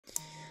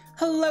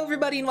Hello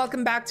everybody and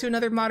welcome back to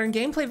another modern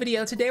gameplay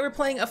video. Today we're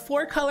playing a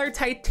 4-color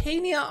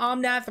Titania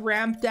Omnath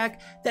ramp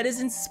deck that is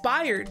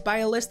inspired by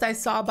a list I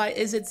saw by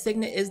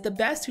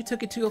IzzetSignetIsTheBest, who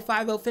took it to a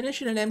 5-0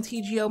 finish in an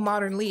MTGO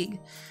Modern League.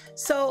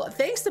 So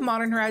thanks to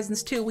Modern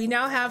Horizons 2, we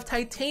now have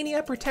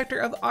Titania Protector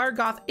of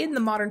Argoth in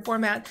the modern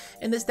format,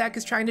 and this deck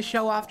is trying to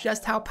show off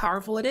just how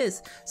powerful it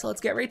is. So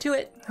let's get right to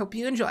it. Hope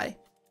you enjoy.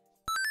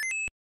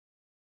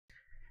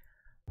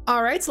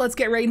 Alright, so let's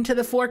get right into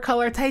the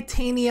 4-color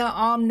Titania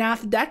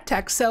Omnath deck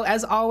text. So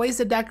as always,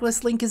 the deck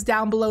list link is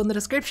down below in the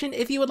description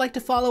if you would like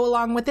to follow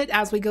along with it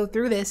as we go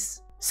through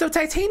this. So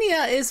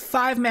Titania is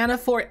 5 mana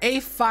for a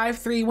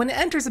 5/3. When it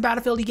enters the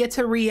battlefield, you get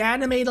to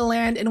reanimate a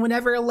land, and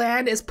whenever a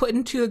land is put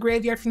into a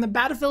graveyard from the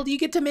battlefield, you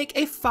get to make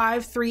a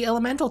 5/3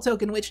 elemental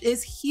token, which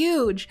is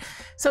huge.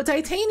 So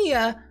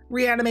Titania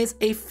reanimates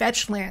a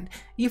fetch land.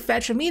 You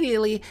fetch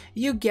immediately,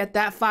 you get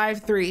that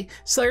 5/3.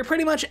 So you're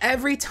pretty much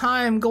every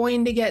time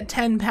going to get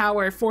 10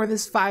 power for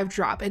this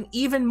 5-drop, and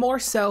even more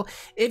so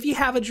if you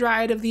have a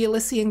Dryad of the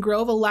Ilysian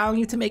Grove allowing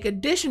you to make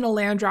additional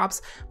land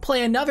drops,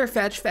 play another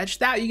fetch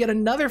that, you get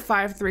another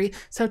 5/3.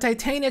 So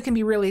Titania can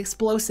be really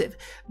explosive.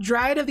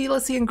 Dryad of the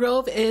Ilysian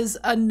Grove is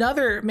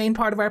another main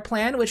part of our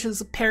plan, which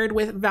is paired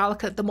with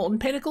Valakut the Molten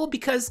Pinnacle,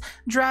 because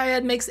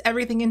Dryad makes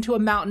everything into a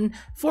mountain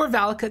for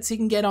Valakut so you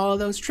can get all of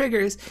those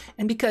triggers.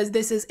 And because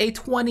this is a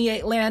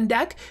 28 land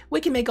deck,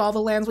 we can make all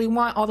the lands we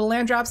want, all the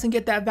land drops, and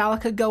get that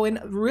Valakut going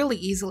really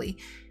easily.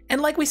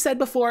 And like we said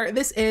before,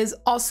 this is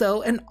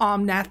also an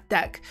Omnath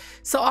deck.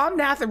 So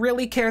Omnath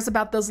really cares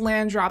about those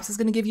land drops. It's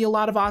going to give you a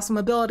lot of awesome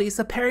abilities.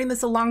 So pairing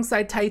this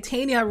alongside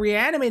Titania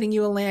reanimating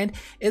you a land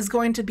is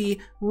going to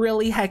be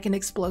really heckin'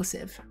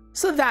 explosive.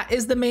 So that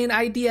is the main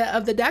idea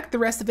of the deck. The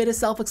rest of it is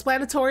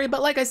self-explanatory,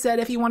 but like I said,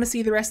 if you want to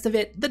see the rest of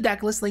it, the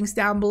deck list link's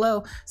down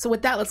below. So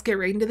with that, let's get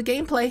right into the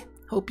gameplay.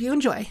 Hope you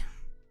enjoy.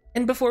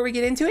 And before we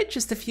get into it,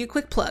 just a few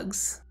quick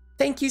plugs.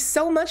 Thank you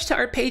so much to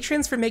our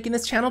patrons for making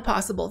this channel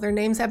possible. Their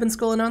names have been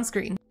scrolling on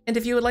screen. And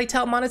if you would like to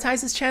help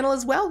monetize this channel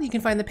as well, you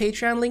can find the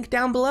Patreon link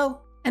down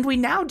below. And we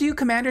now do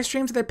Commander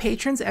streams with our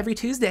patrons every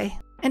Tuesday.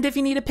 And if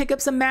you need to pick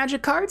up some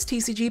Magic cards,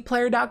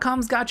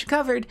 TCGplayer.com's got you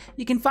covered.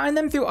 You can find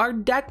them through our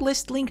deck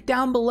list link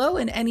down below,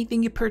 and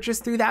anything you purchase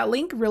through that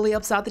link really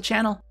helps out the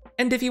channel.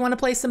 And if you want to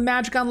play some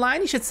Magic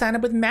online, you should sign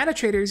up with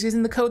ManaTraders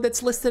using the code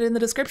that's listed in the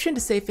description to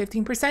save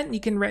 15%. You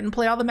can rent and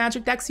play all the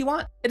Magic decks you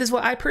want. It is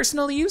what I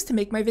personally use to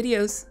make my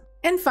videos.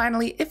 And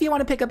finally, if you want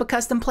to pick up a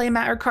custom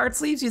playmat or card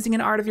sleeves using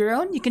an art of your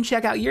own, you can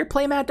check out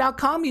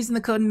YourPlaymat.com using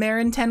the code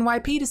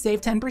Meryn10YP to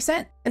save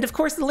 10%. And of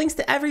course, the links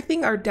to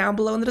everything are down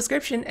below in the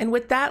description. And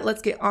with that,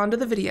 let's get on to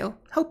the video.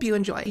 Hope you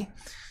enjoy.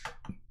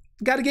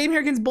 Got a game here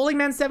against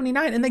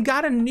BowlingMan79, and they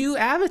got a new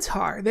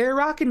avatar. They were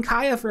rocking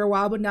Kaya for a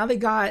while, but now they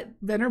got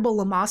Venerable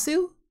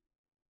Lamassu?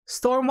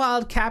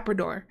 Stormwild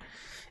Caprador.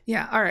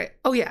 Yeah, all right.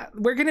 Oh yeah,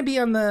 we're gonna be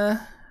on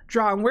the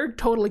draw, and we're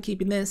totally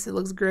keeping this. It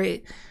looks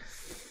great.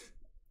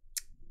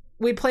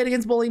 We played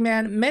against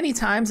BowlingMan many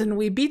times, and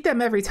we beat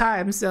them every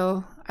time,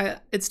 so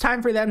it's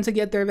time for them to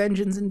get their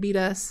vengeance and beat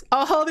us.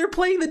 Oh, they're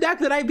playing the deck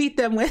that I beat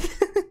them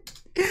with.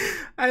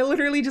 I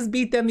literally just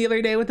beat them the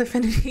other day with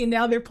Affinity, and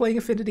now they're playing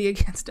Affinity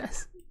against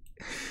us.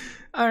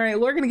 All right,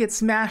 we're gonna get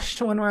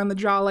smashed when we're on the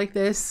draw like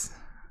this.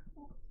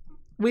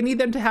 We need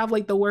them to have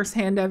like the worst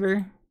hand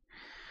ever.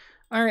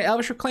 All right,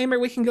 Elvish Reclaimer,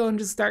 we can go and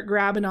just start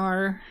grabbing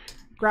our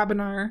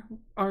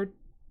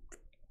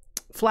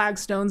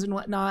flagstones and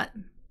whatnot.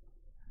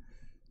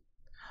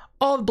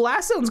 Oh, the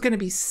Blast Zone's gonna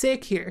be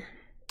sick here.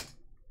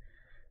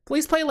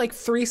 Please play like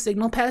 3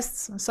 Signal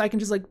Pests so I can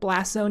just like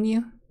Blast Zone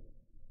you.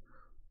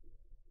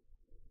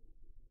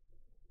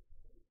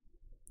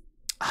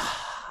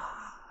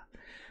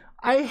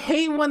 I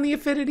hate when the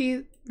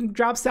Affinity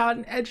drops out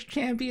an Edge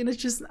Champion. It's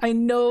just, I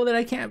know that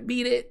I can't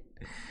beat it.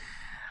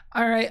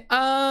 All right,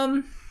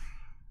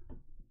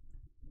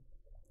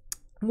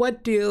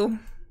 what do?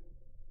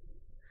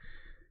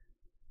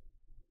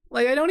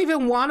 Like, I don't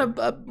even want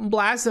a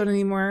Blast Zone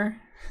anymore.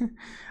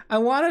 I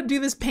want to do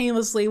this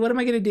painlessly. What am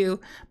I gonna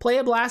do? Play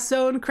a Blast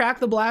Zone, crack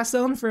the Blast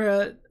Zone for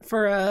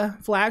a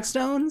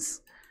Flagstones?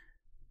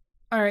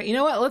 All right, you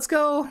know what? Let's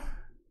go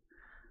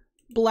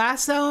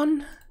Blast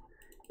Zone,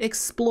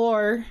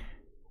 explore,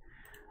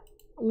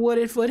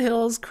 wooded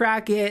foothills,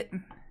 crack it,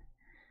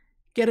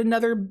 get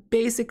another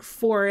basic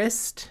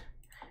forest,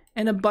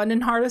 and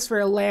abundant harvest for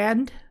a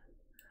land.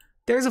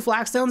 There's a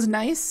Flagstones,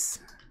 nice.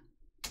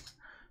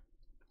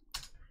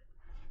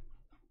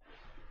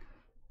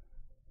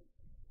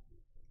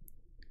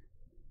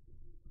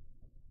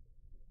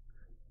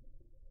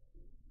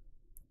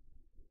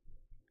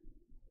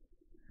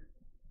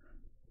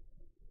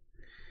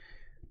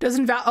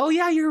 Oh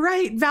yeah, you're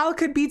right.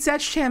 Valakut beats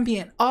Edge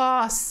Champion.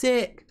 Oh,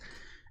 sick.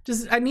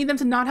 Just, I need them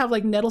to not have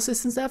like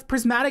Nettlecyst and stuff.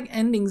 Prismatic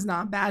Ending's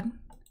not bad.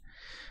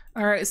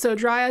 All right, so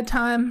Dryad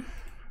time.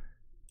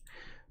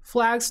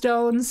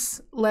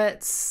 Flagstones.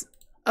 Let's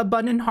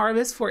Abundant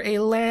Harvest for a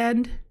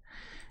land.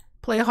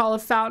 Play Hall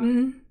of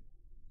Fountain.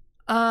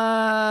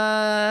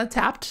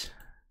 Tapped.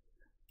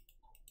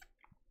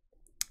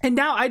 And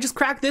now I just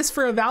crack this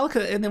for a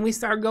Valakut, and then we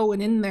start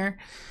going in there.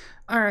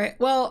 All right,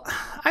 well,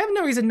 I have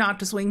no reason not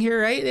to swing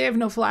here, right? They have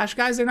no flash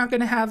guys. They're not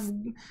going to have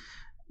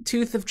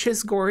Tooth of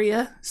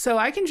Chisgoria, so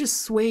I can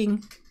just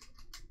swing.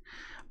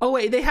 Oh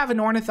wait, they have an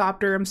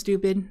Ornithopter. I'm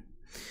stupid.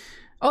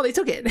 Oh, they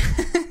took it.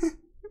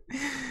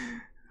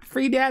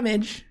 Free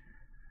damage.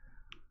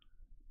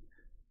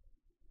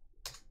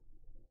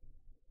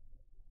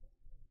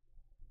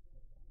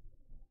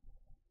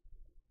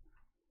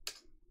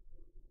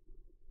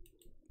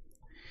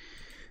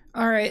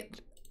 All right.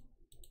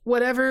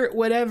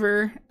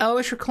 Whatever.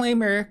 Elvish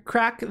Reclaimer,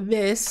 crack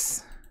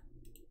this.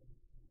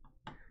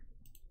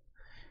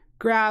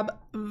 Grab,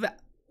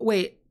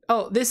 wait.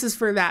 Oh, this is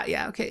for that.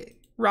 Yeah, okay.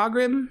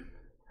 Rogrim.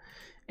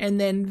 And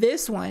then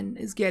this one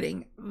is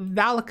getting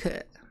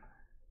Valakut.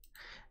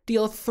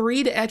 Deal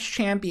 3 to Etch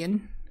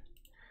Champion.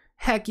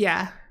 Heck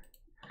yeah.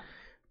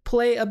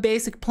 Play a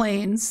basic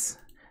Plains.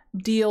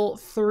 Deal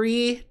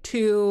 3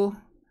 to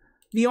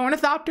the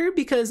Ornithopter,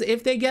 because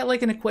if they get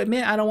like an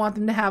equipment, I don't want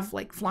them to have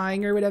like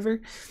flying or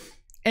whatever.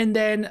 And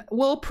then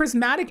we'll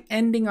Prismatic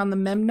Ending on the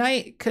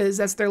Memnite, because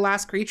that's their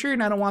last creature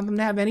and I don't want them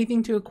to have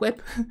anything to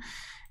equip.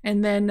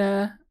 And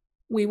then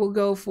we will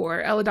go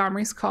for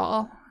Eladamri's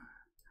Call.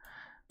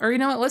 Or you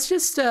know what, let's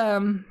just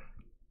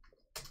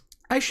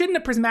I shouldn't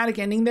have Prismatic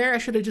Ending there. I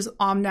should have just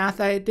Omnath.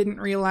 I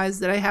didn't realize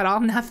that I had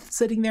Omnath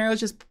sitting there. I was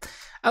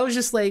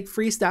just like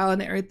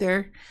freestyling it right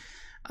there.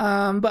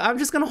 But I'm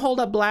just gonna hold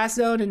up Blast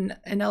Zone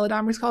and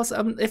Eladamri's Call.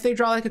 So if they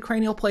draw like a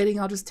Cranial Plating,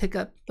 I'll just tick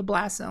up the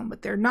Blast Zone,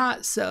 but they're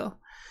not, so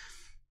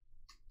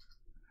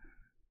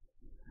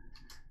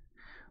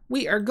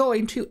we are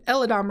going to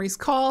Eladamri's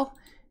Call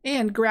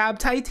and grab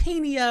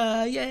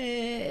Titania.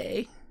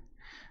 Yay!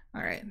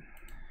 All right.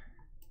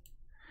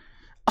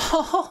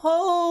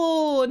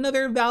 Oh,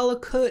 another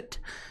Valakut.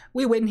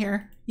 We win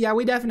here. Yeah,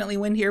 we definitely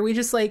win here. We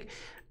just like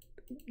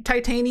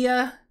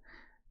Titania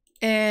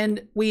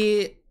and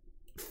we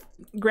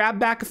grab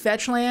back a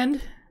fetch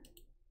land.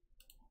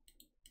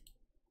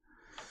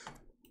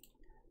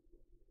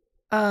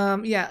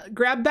 Yeah,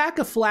 grab back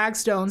a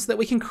Flagstone so that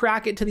we can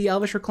crack it to the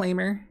Elvish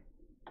Reclaimer.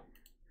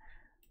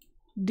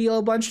 Deal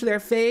a bunch to their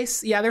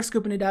face. Yeah, they're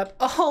scooping it up.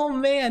 Oh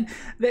man,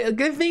 the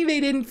good thing they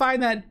didn't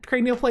find that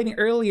Cranial Plating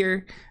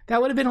earlier.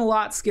 That would have been a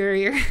lot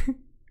scarier.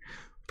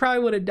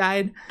 Probably would have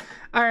died.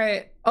 All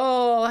right.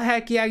 Oh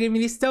heck yeah, give me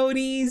these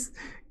Stonies.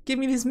 Give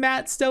me these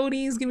Matte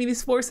Stonies. Give me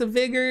these Force of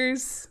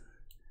Vigors.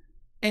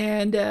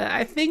 And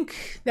I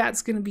think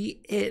that's gonna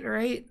be it,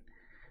 right?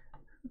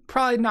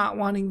 Probably not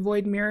wanting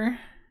Void Mirror.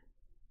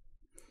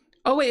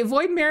 Oh wait,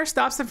 Void Mirror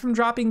stops them from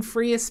dropping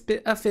free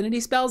affinity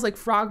spells like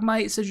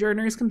Frogmite,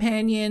 Sojourner's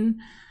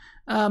Companion,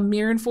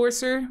 Mirror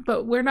Enforcer,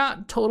 but we're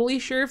not totally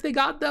sure if they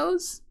got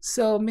those,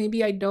 so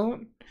maybe I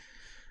don't.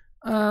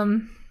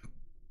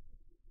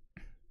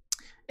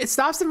 It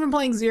stops them from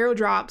playing 0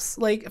 drops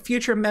like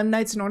future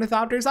Memnites and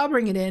Ornithopters. I'll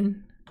bring it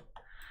in.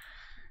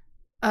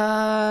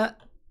 And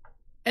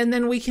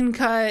then we can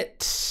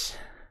cut...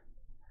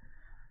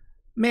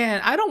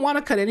 Man, I don't want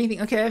to cut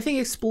anything. Okay, I think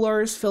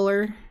Explorer's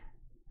filler.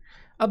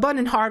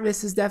 Abundant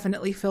Harvest is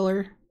definitely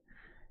filler.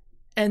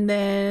 And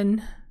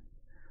then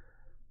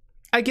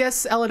I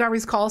guess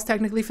Eladamri's Call is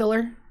technically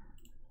filler.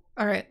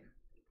 All right.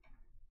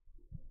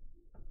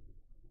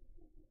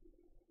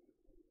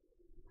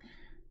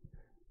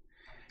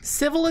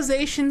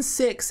 Civilization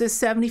 6 is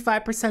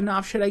 75%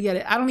 off. Should I get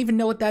it? I don't even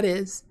know what that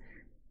is.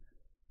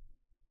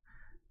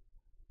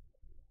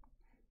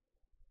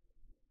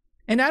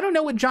 And I don't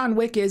know what John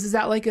Wick is. Is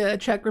that like a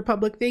Czech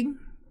Republic thing?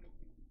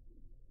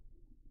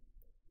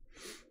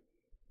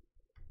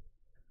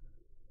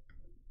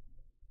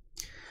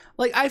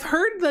 Like I've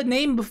heard the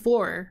name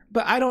before,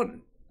 but I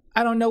don't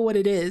know what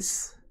it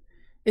is.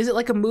 Is it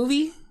like a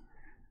movie?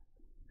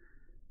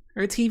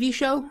 Or a TV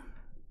show?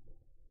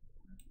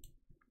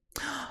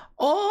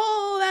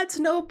 Oh, that's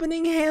an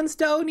opening hand,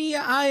 Stony.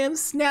 I am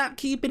snap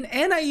keeping,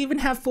 and I even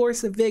have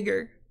Force of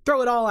Vigor.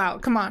 Throw it all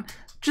out. Come on.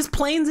 Just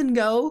Plains and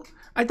go.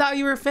 I thought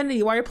you were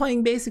Affinity. Why are you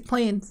playing basic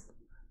Plains?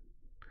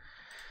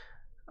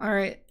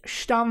 Alright.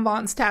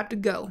 Stammvant's tap to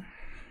go.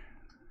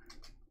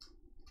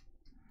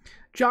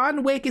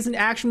 John Wick is an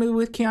action movie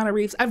with Keanu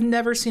Reeves. I've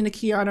never seen a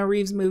Keanu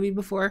Reeves movie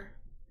before.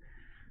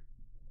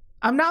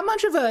 I'm not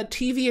much of a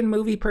TV and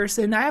movie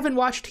person. I haven't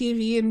watched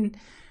TV in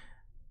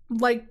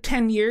like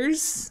 10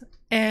 years.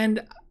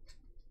 And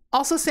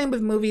also same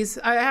with movies.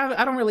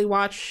 I don't really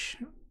watch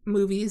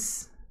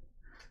movies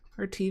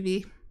or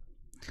TV.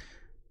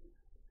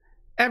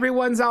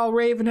 Everyone's all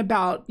raving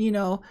about, you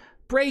know,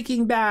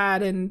 Breaking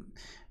Bad and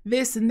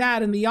this and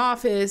that in The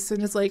Office.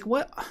 And it's like,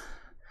 what?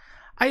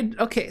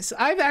 Okay, so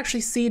I've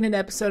actually seen an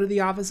episode of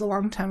The Office a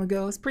long time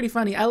ago. It's pretty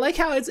funny. I like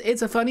how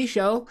it's a funny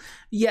show,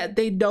 yet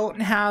they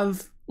don't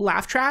have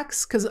laugh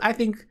tracks, because I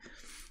think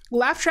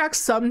laugh tracks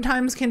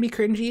sometimes can be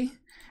cringy,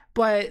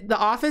 but The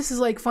Office is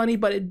like funny,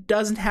 but it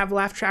doesn't have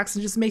laugh tracks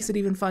and just makes it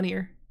even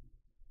funnier.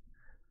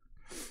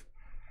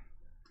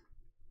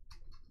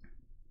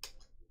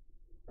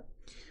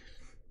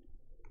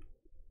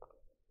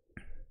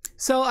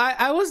 So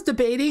I was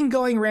debating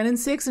going Ren and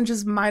 6 and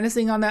just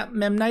minusing on that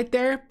Mem Knight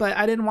there, but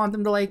I didn't want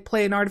them to like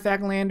play an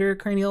artifact lander,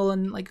 cranial,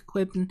 and like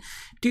equip and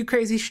do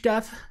crazy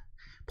stuff.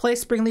 Play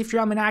Springleaf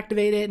Drum and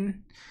activate it,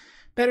 and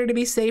better to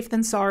be safe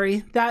than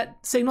sorry. That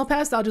Signal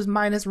Pest, I'll just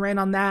minus Ren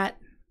on that.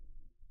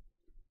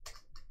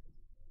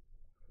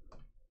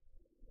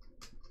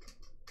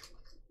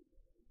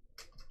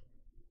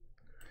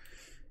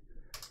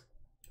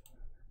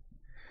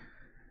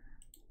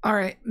 All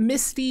right,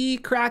 Misty,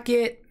 crack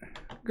it,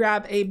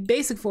 grab a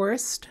basic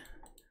forest,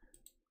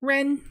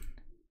 Ren,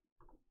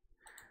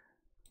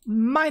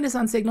 minus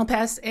on Signal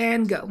Pest,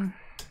 and go.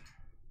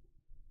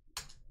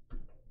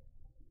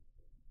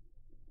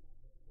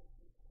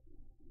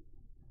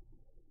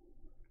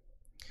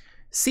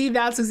 See,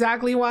 that's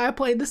exactly why I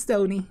played the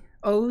Stony.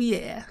 Oh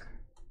yeah.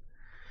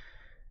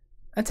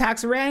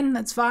 Attacks Ren,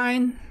 that's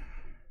fine.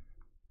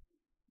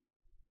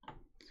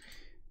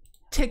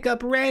 Tick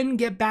up Ren,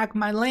 get back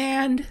my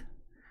land.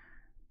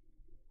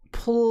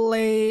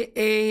 Play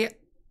a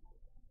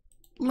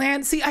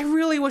land. See, I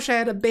really wish I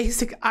had a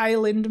basic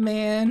island,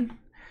 man.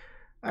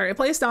 All right,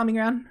 play a Stomping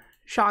Ground.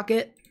 Shock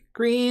it.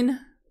 Green,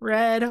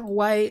 red,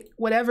 white,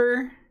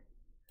 whatever.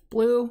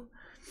 Blue.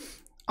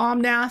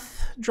 Omnath.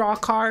 Draw a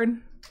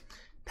card.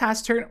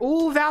 Pass turn.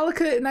 Ooh,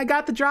 Valakut, and I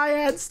got the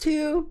Dryads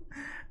too.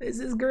 This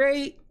is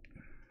great.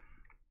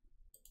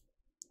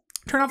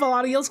 Turn off a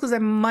lot of yields because I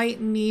might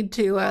need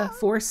to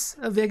force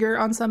a Vigor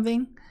on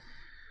something.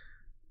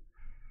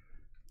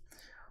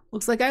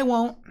 Looks like I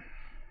won't.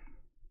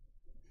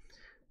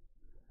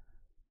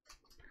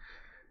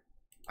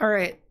 All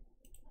right.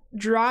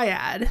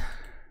 Dryad.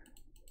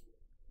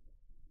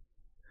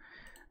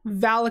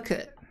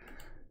 Valakut.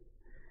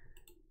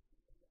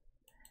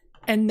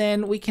 And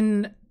then we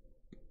can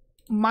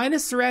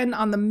minus Ren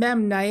on the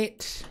Mem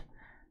Knight.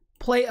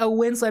 Play a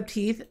Windswept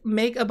Heath.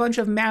 Make a bunch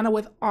of mana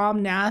with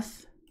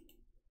Omnath.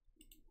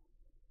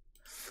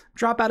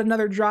 Drop out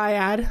another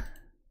Dryad.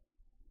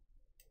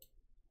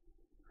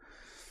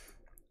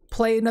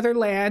 Play another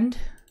land.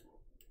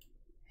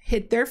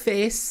 Hit their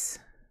face.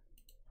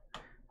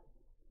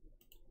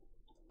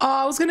 Oh,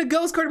 I was gonna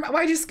Ghost Quarter.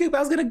 Why'd you scoop? I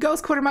was gonna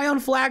Ghost Quarter my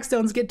own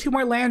Flagstones, get 2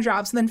 more land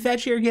drops, and then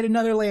fetch here, get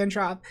another land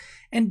drop,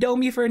 and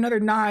dome you for another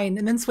 9,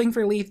 and then swing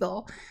for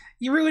lethal.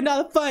 You ruined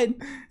all the fun.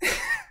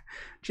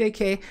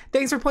 JK.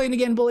 Thanks for playing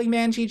again, Bullying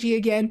Man. GG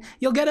again.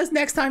 You'll get us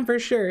next time for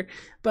sure.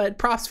 But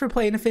props for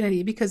playing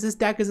Affinity because this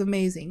deck is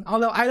amazing.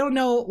 Although I don't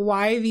know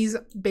why these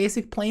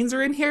basic planes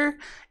are in here.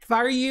 If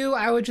I were you,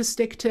 I would just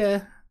stick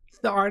to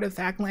the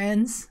artifact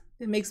lands.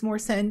 It makes more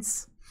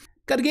sense.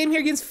 Got a game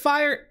here against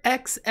Fire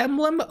X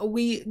Emblem.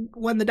 We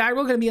won the die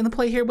roll. Going to be in the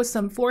play here with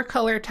some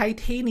 4-color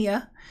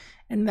Titania.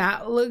 And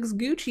that looks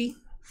Gucci.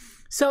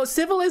 So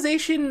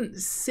Civilization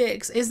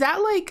 6. Is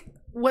that like...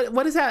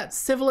 What is that?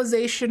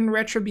 Civilization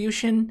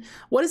Retribution?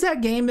 What is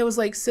that game that was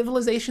like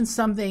Civilization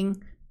something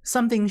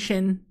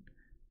shin?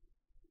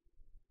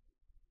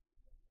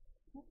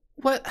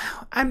 What?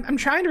 I'm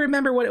trying to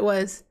remember what it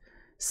was.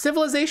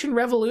 Civilization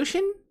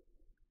Revolution?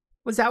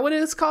 Was that what it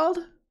was called?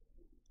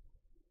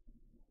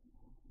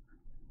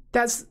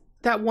 That's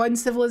that one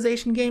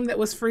Civilization game that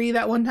was free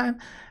that one time.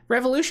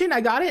 Revolution? I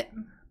got it?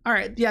 All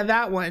right. Yeah,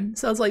 that one.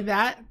 Sounds like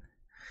that.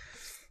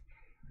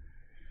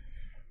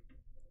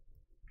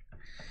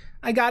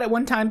 I got it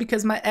one time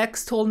because my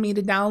ex told me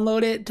to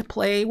download it to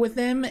play with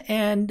him,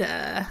 and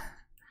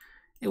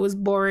it was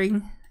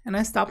boring, and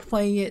I stopped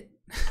playing it.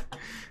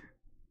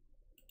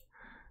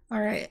 All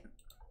right.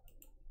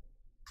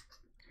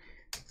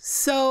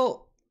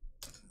 So,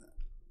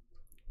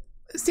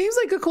 it seems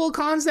like a cool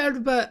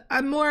concept, but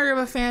I'm more of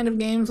a fan of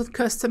games with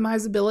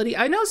customizability.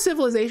 I know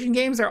Civilization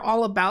games are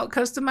all about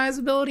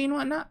customizability and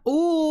whatnot.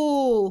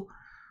 Ooh.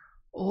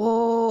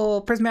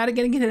 Oh, Prismatic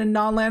getting it a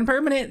non-land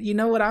permanent. You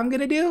know what I'm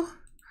gonna do?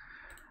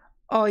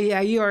 Oh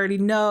yeah, you already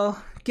know.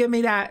 Give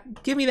me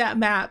that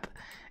map.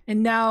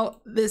 And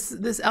now this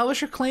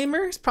Elvish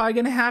Reclaimer is probably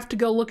gonna have to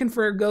go looking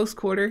for a Ghost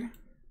Quarter.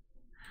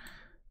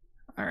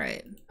 All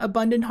right,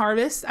 Abundant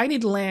Harvest. I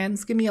need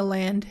lands. Give me a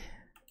land.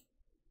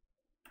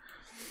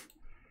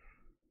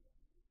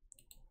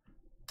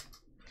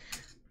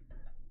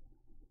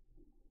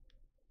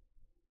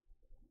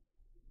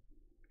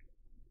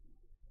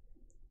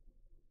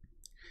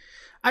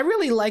 I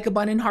really like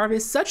Abundant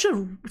Harvest. Such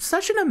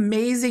an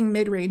amazing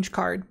mid-range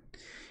card.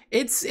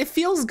 It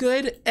feels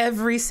good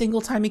every single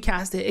time you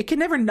cast it. It can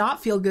never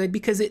not feel good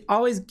because it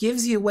always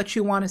gives you what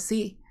you want to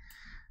see.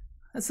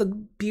 That's the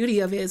beauty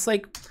of it. It's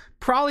like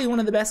probably one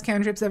of the best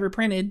cantrips ever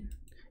printed.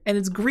 And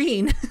it's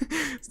green.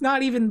 It's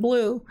not even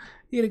blue.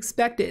 You'd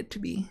expect it to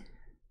be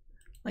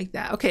like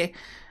that. Okay.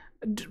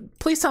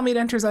 Please tell me it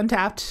enters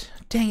untapped.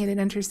 Dang it, it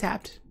enters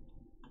tapped.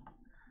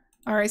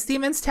 All right,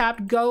 Steeman's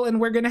tapped. Go,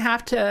 and we're going to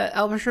have to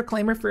Elvish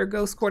Reclaimer for a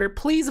Ghost Quarter.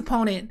 Please,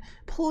 opponent.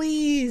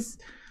 Please.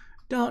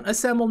 Don't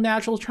assemble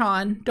Natural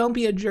Tron. Don't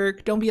be a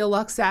jerk. Don't be a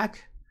luck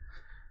sack.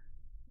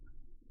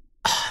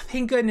 Oh,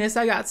 thank goodness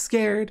I got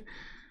scared.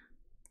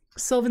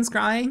 Sylvan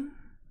Scrying.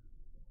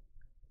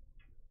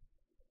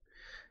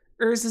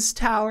 Urza's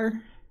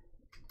Tower.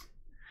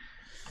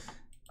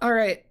 All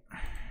right.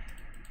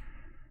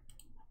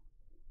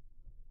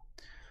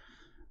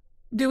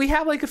 Do we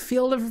have like a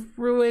Field of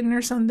Ruin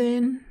or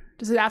something?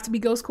 Does it have to be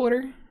Ghost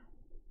Quarter?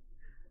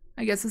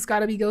 I guess it's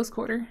gotta be Ghost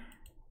Quarter.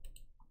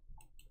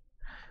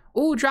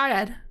 Ooh,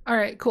 Dryad. All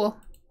right, cool.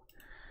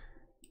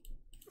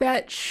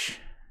 Fetch.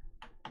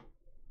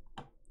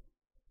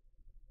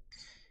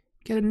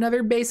 Get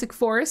another basic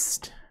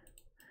forest.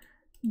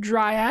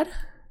 Dryad.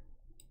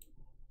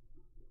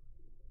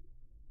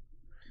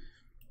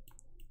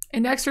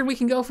 And next turn we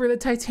can go for the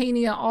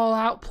Titania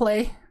all-out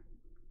play.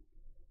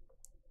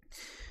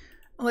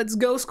 Let's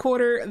Ghost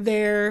Quarter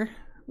their...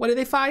 What did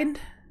they find?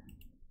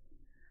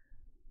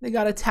 They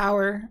got a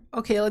tower.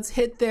 Okay, let's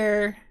hit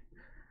their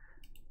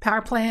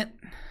power plant.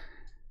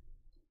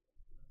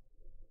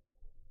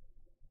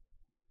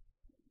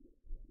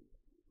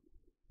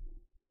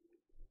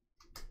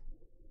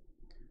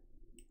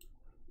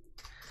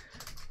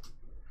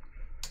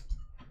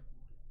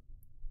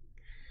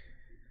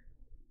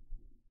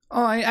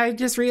 Oh, I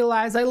just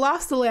realized I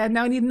lost the land.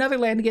 Now I need another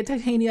land to get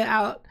Titania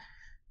out.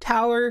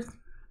 Tower.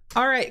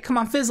 All right, come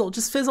on, fizzle.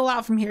 Just fizzle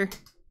out from here.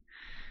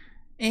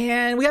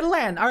 And we got a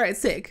land. All right,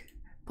 sick.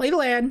 Play the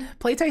land.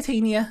 Play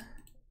Titania.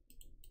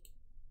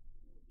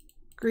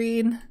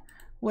 Green.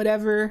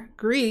 Whatever.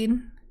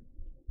 Green.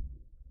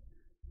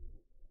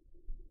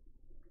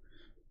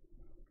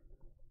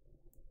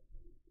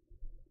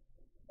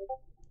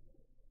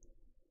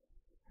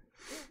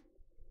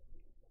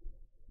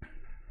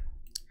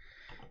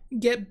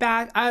 Get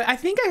back. I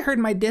think I heard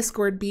my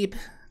Discord beep.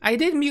 I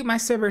did mute my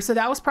server, so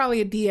that was probably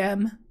a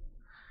DM.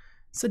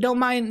 So don't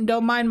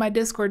mind my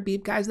Discord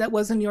beep, guys. That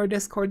wasn't your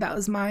Discord, that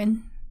was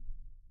mine.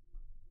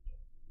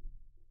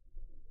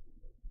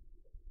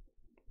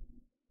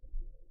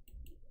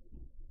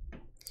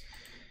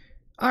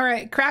 All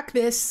right, crack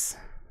this.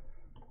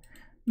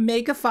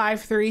 Make a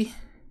 5/3.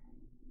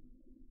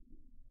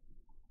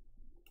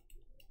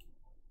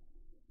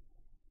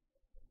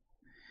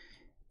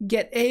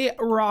 Get a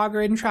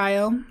Rogren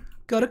Trio.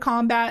 Go to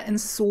combat and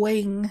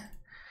swing.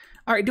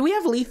 All right, do we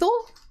have lethal?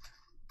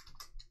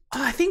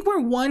 Oh, I think we're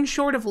one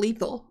short of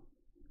lethal.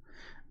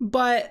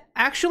 But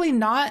actually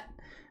not,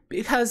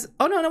 because...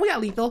 Oh, no, we got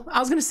lethal. I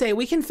was going to say,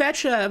 we can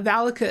fetch a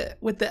Valakut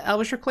with the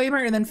Elvish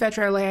Reclaimer and then fetch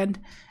our land,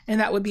 and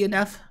that would be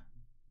enough.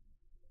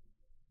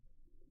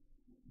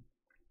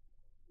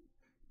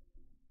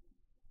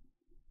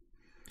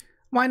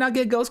 Why not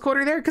get Ghost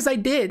Quarter there? Because I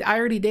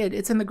already did.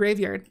 It's in the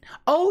graveyard.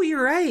 Oh,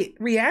 you're right.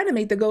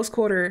 Reanimate the Ghost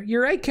Quarter.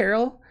 You're right,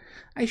 Carol.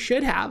 I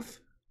should have.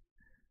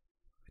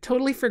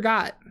 Totally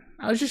forgot.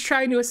 I was just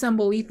trying to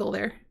assemble lethal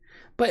there.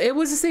 But it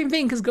was the same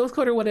thing because Ghost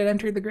Quarter would have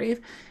entered the grave.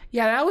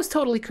 Yeah, that was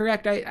totally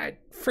correct. I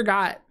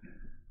forgot.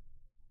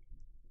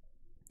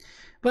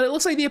 But it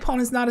looks like the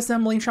opponent's not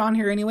assembling Tron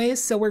here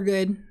anyways, so we're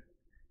good.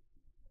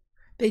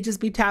 They just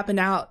be tapping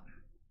out.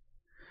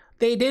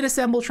 They did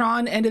assemble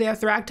Tron, and do they have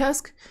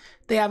Thragtusk?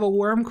 They have a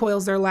Wormcoil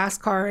as their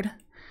last card.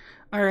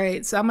 All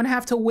right, so I'm gonna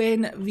have to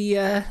win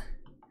via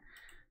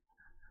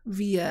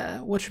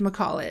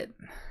whatchamacallit,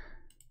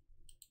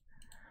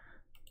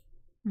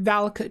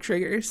 Valakut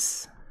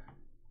triggers.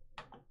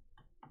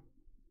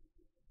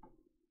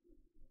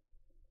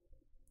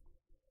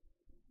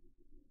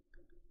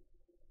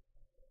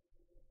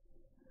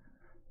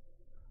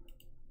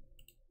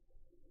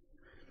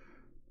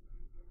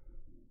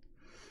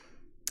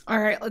 All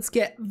right, let's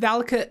get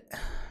Valakut.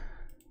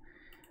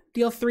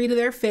 Deal 3 to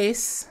their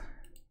face.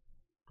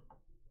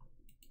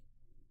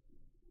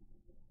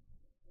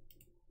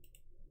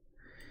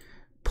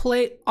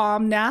 Play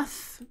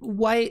Omnath.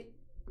 White,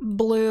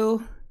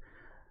 blue,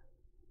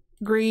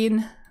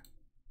 green,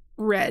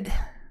 red.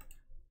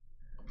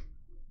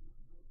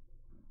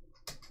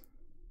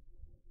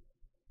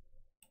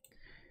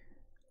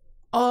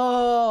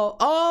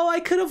 Oh, I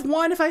could have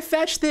won if I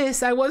fetched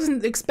this. I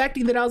wasn't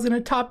expecting that I was going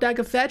to top deck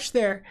a fetch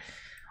there.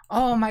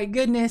 Oh my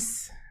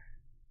goodness.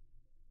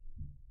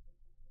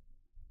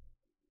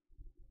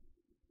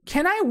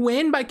 Can I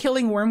win by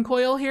killing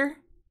Wormcoil here?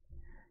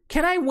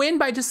 Can I win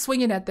by just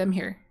swinging at them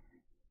here?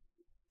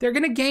 They're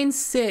gonna gain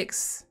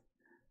 6.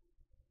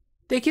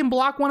 They can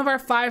block one of our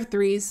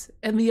 5/3s,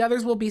 and the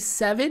others will be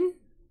 7.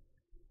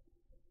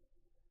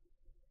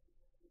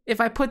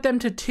 If I put them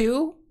to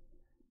 2,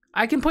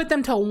 I can put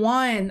them to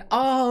 1.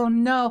 Oh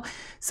no.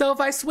 So if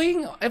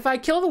I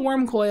kill the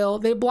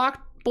Wormcoil, they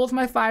block both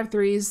my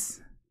 5/3s.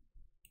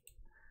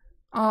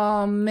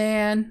 Oh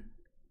man.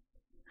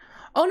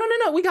 Oh,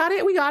 no, we got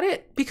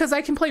it, because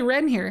I can play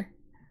Ren here.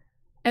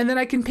 And then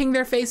I can ping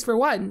their face for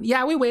 1.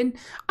 Yeah, we win.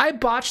 I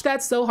botched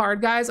that so hard,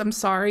 guys. I'm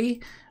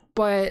sorry.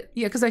 But,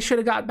 yeah, because I should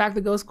have got back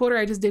the Ghost Quarter.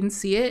 I just didn't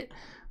see it.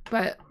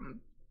 But...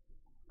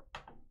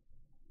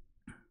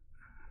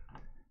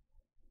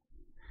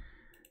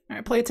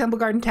 Alright, play a Temple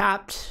Garden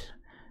tapped.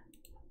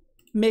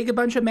 Make a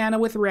bunch of mana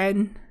with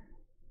Ren.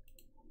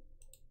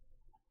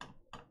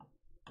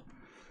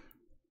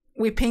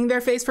 We ping their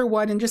face for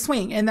 1 and just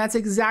swing. And that's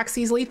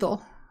Xaxes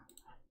lethal.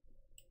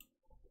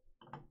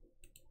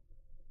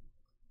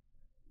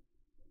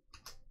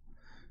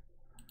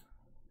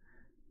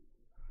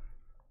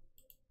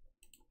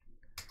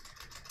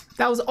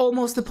 That was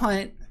almost a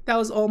punt.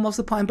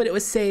 But it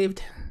was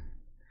saved.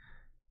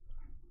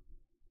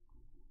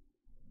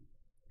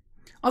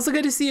 Also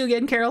good to see you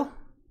again, Carol.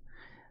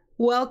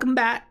 Welcome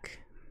back.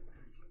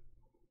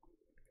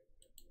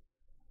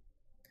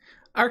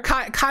 Or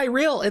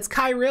Kyril. It's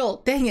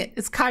Kyril. Dang it.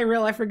 It's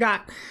Kyril. I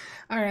forgot.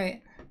 All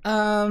right.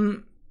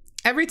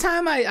 Every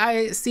time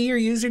I see your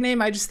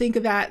username, I just think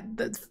of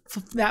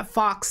that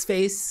fox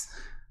face.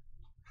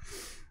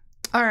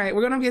 All right.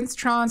 We're going against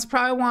Trons.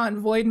 Probably want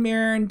Void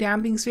Mirror and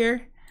Damping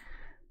Sphere.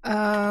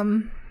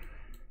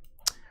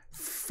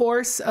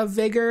 Force of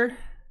Vigor.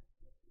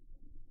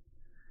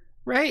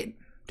 Right?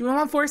 Do we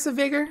want Force of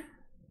Vigor?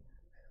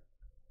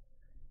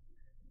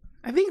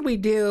 I think we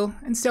do.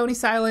 And Stony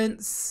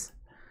Silence.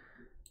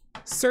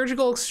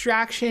 Surgical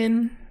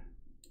Extraction.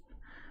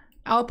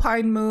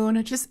 Alpine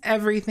Moon. Just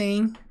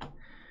everything.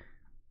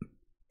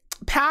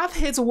 Path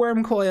hits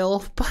Worm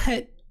Coil,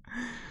 but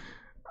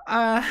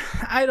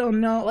I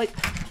don't know. Like,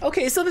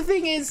 okay, so the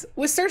thing is,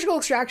 with Surgical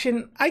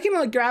Extraction, I can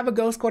like grab a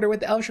Ghost Quarter with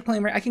the Elvish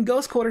Reclaimer. I can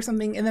Ghost Quarter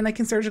something, and then I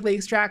can surgically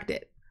extract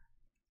it.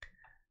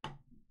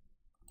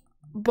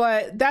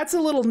 But that's a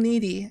little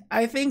needy.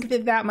 I think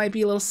that might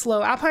be a little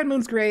slow. Alpine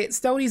Moon's great.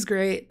 Stony's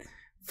great.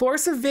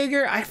 Force of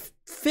Vigor, I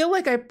feel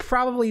like I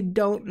probably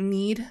don't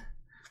need,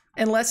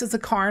 unless it's a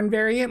Karn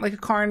variant, like a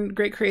Karn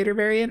Great Creator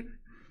variant,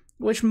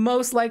 which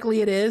most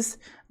likely it is.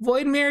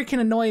 Void Mirror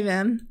can annoy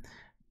them,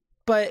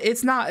 but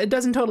it's not. It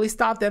doesn't totally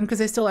stop them because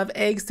they still have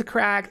eggs to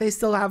crack. They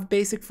still have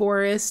basic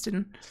forest,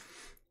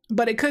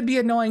 but it could be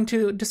annoying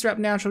to disrupt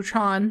natural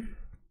Tron.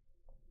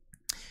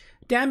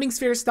 Damping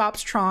Sphere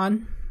stops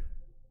Tron.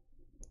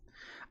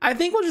 I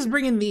think we'll just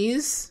bring in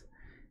these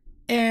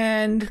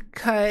and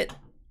cut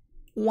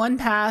one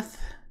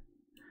path,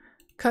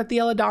 cut the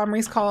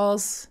Eladamri's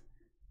Calls,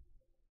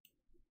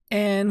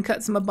 and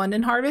cut some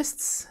Abundant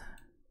Harvests.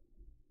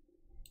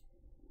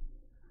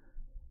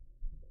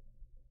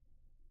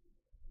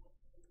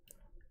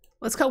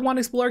 Let's cut one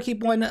Explorer,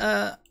 keep one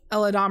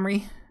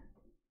Eladamri.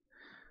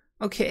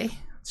 Okay,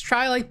 let's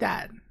try like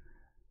that.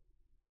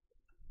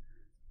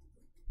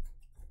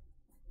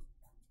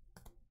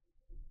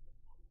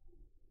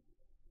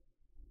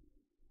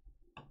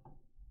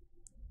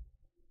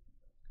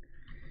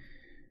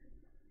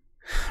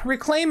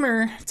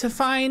 Reclaimer to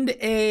find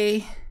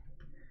a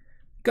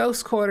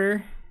Ghost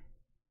Quarter,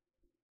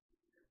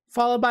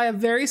 followed by a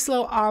very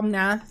slow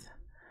Omnath.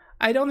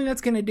 I don't think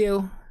that's gonna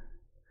do.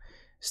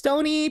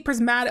 Stony,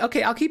 Prismatic.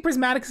 Okay, I'll keep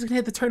Prismatic because we can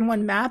hit the turn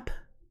 1 map.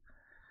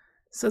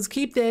 So let's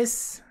keep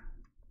this.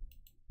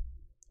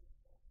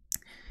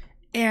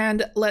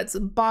 And let's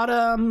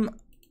bottom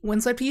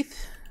Windswept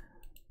Heath.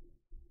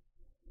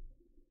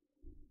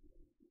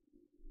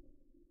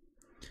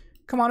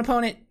 Come on,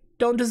 opponent.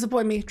 Don't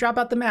disappoint me. Drop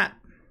out the map.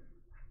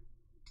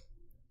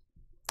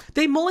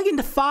 They mulligan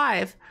to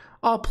 5.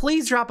 Oh,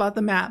 please drop out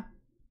the map.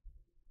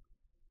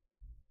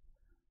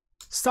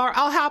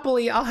 I'll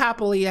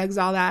happily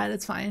exile that.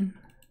 It's fine.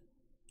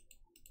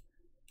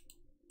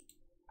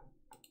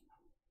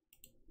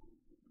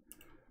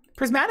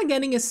 Prismatic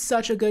Ending is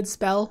such a good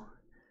spell.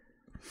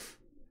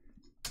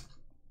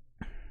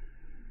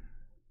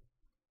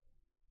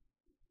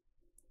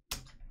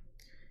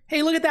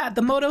 Hey, look at that.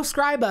 The Moto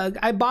Scrybug.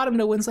 I bought him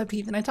to Windswept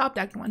Heath and I top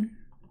decked one.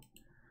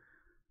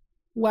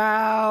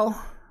 Wow.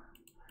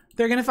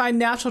 They're going to find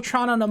Natural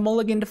Tron on a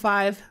mulligan to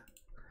 5.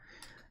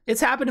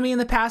 It's happened to me in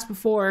the past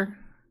before,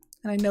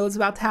 and I know it's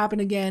about to happen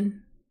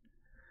again.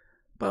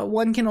 But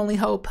one can only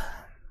hope.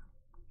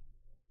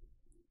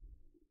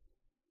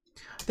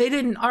 They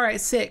didn't. All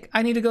right, sick.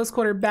 I need a Ghost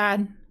Quarter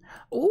bad.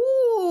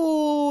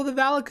 Ooh, the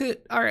Valakut.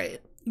 All right,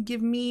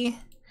 give me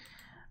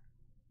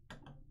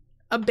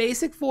a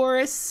basic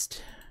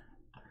forest,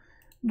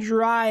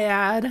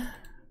 Dryad,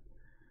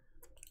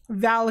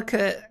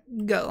 Valakut,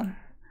 go.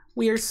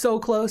 We are so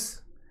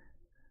close.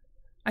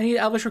 I need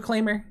Elvish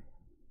Reclaimer.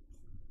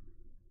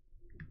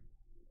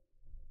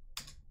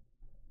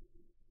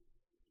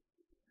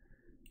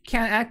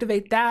 Can't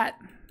activate that.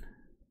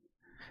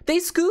 They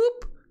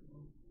scoop?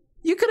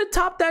 You could have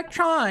top decked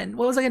Tron.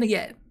 What was I gonna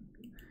get?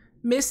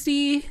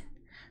 Misty.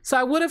 So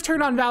I would have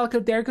turned on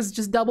Valakut there because it's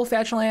just double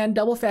fetch land,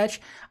 double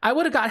fetch. I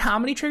would have got how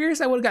many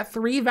triggers? I would have got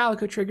 3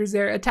 Valakut triggers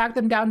there, attack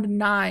them down to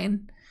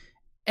 9,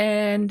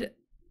 and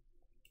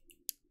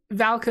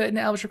Valakut and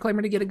Elvish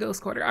Reclaimer to get a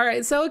Ghost Quarter. All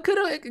right, so it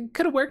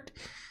could have worked.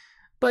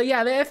 But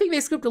yeah, I think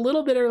they scooped a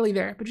little bit early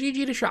there, but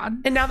GG to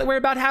Sean. And now that we're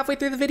about halfway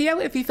through the video,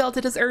 if you felt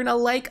it has earned a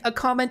like, a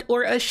comment,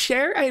 or a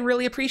share, I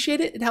really appreciate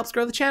it. It helps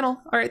grow the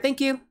channel. All right,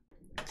 thank you.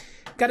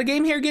 Got a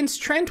game here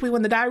against Trent. We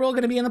won the die roll.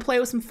 Going to be in the play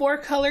with some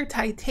 4-color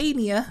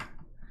Titania.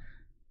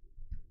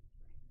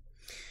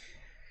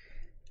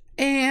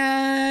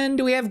 And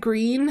we have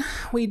green.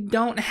 We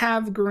don't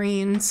have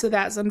green, so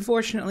that's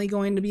unfortunately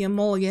going to be a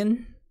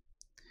mulligan.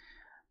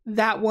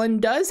 That one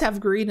does have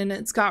green and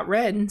it's got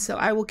red, so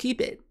I will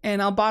keep it.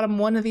 And I'll bottom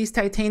one of these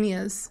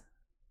Titanias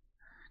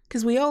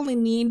because we only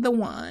need the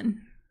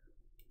one.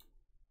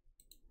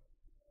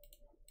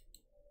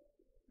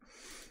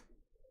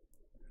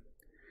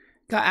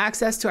 Got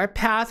access to our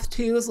path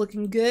too, is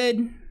looking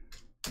good.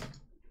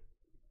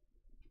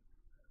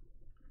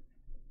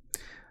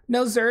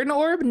 No Zern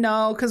Orb?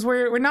 No, because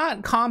we're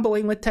not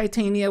comboing with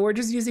Titania. We're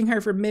just using her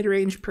for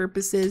mid-range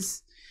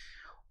purposes.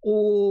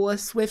 Oh, a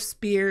Swift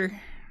Spear.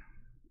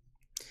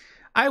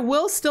 I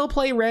will still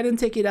play red and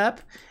take it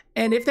up.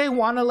 And if they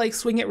want to like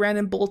swing it red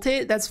and bolt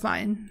it, that's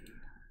fine.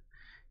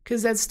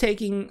 Because that's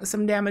taking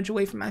some damage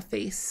away from my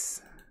face.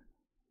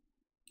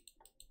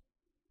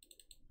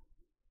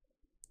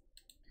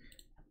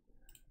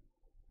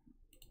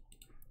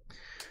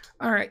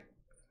 All right.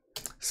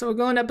 So we're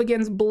going up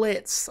against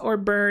Blitz or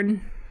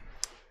Burn.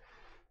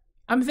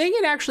 I'm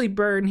thinking actually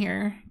Burn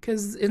here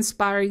because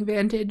Inspiring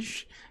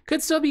Vantage.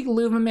 Could still be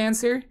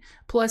Lumimancer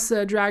plus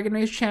a Dragon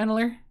Rage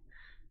Channeler.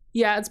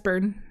 Yeah, it's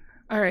Burn.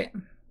 All right.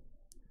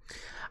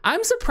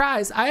 I'm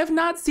surprised. I have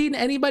not seen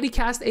anybody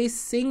cast a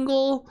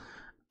single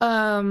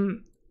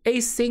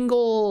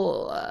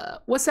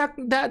what's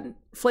that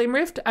Flame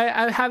Rift?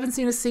 I haven't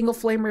seen a single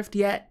Flame Rift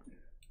yet.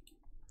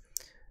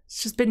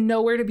 It's just been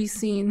nowhere to be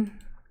seen.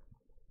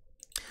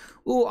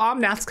 Ooh,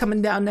 Omnath's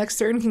coming down next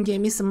turn, can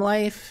gain me some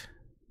life.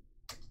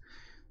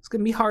 It's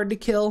gonna be hard to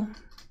kill.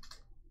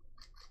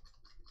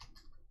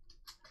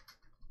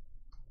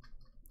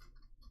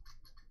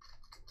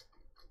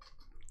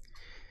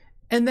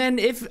 And then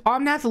if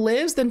Omnath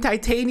lives, then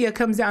Titania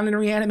comes down and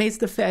reanimates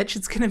the fetch.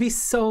 It's gonna be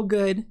so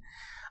good.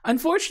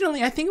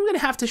 Unfortunately, I think I'm gonna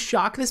have to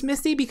shock this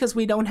Misty because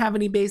we don't have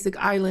any basic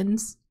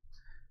islands.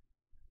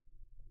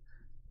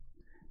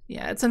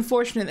 Yeah, it's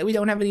unfortunate that we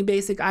don't have any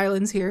basic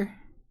islands here.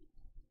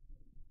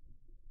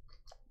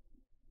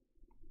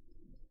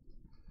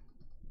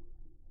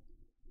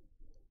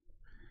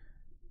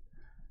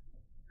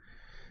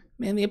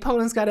 Man, the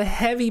opponent's got a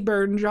heavy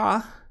burn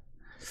draw.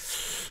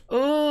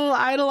 Oh,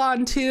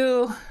 Eidolon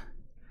too.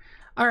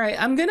 All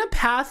right, I'm gonna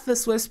path the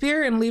Swift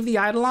Spear and leave the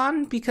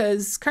Eidolon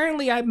because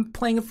currently I'm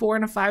playing a 4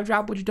 and a 5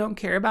 drop, which don't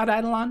care about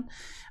Eidolon,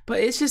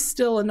 but it's just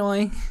still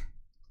annoying.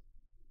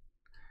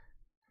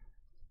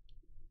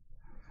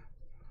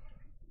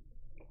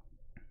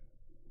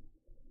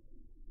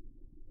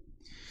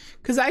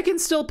 Because I can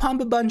still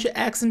pump a bunch of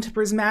X into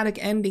Prismatic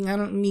Ending. I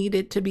don't need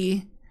it to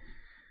be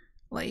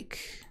like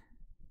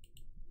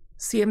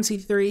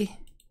CMC3.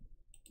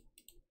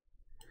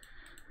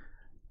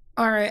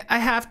 All right, I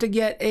have to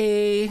get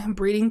a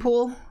breeding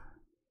pool.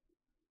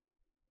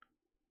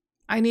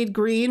 I need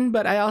green,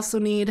 but I also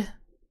need,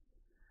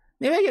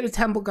 maybe I get a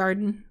temple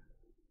garden.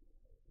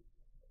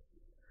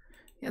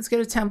 Yeah, let's get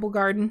a temple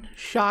garden.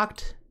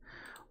 Shocked.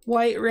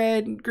 White,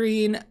 red,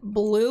 green,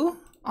 blue.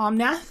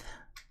 Omnath.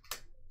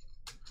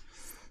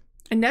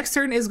 And next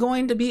turn is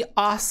going to be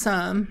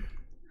awesome.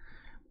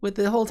 With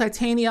the whole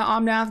Titania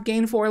Omnath,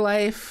 gain 4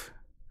 life.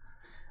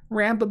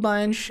 Ramp a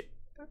bunch.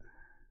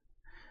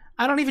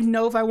 I don't even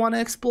know if I want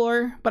to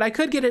explore, but I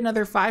could get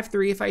another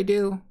 5/3 if I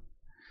do.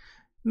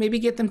 Maybe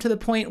get them to the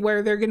point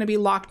where they're going to be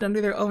locked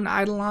under their own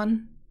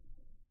Eidolon.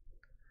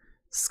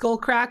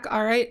 Skullcrack,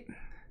 all right.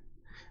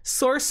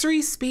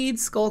 Sorcery, speed,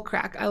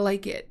 Skullcrack, I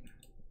like it.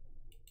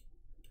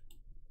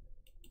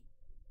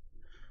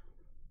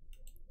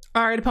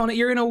 All right, opponent,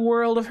 you're in a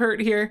world of hurt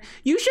here.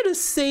 You should have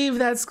saved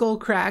that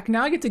Skullcrack.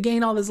 Now I get to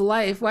gain all this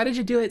life. Why did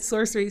you do it,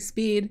 sorcery,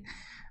 speed?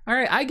 All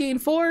right, I gain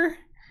 4.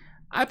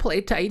 I play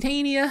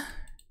Titania.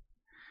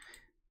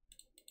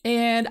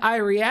 And I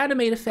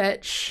reanimate a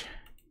fetch.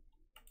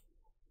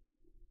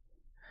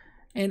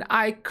 And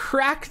I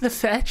crack the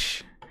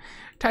fetch.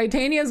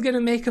 Titania's gonna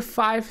make a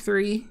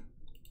 5/3.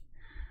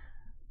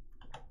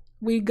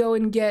 We go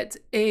and get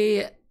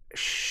a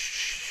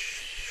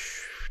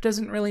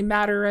doesn't really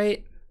matter,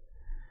 right?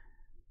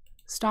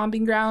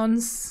 Stomping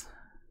Grounds.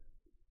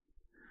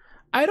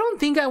 I don't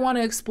think I want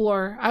to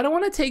explore. I don't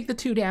want to take the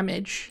 2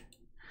 damage.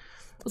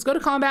 Let's go to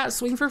combat,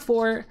 swing for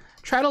 4.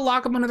 Try to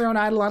lock them under their own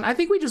Eidolon. I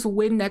think we just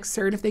win next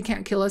turn if they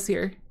can't kill us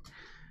here.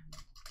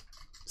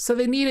 So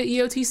they need an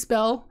EOT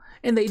spell,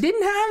 and they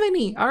didn't have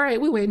any. All right,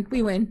 we win.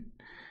 We win.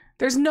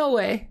 There's no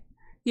way.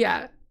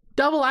 Yeah,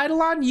 double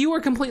Eidolon, you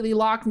are completely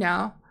locked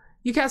now.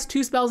 You cast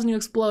 2 spells and you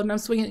explode, and I'm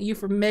swinging at you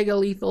for mega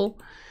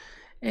lethal.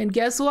 And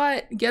guess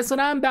what? Guess what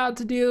I'm about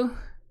to do?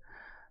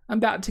 I'm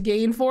about to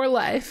gain 4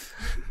 life.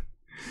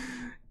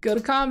 Go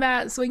to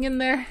combat, swing in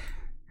there.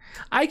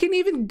 I can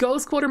even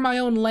Ghost Quarter my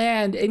own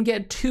land and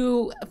get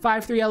 2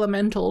 5/3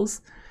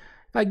 elementals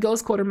if I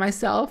Ghost Quarter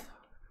myself.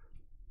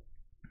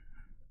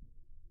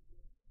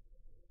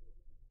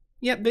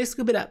 Yep, they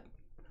scoop it up.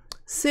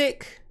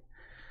 Sick.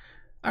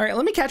 All right,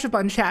 let me catch up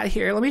on chat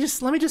here. Let me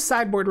just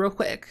sideboard real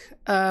quick.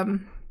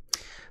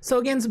 So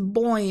against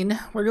Boyne,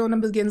 we're going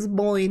up against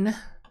Boyne.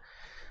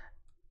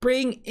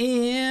 Bring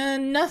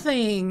in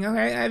nothing.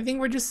 Okay, I think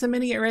we're just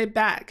submitting it right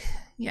back.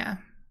 Yeah.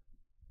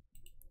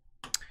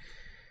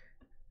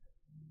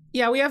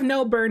 Yeah, we have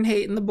no burn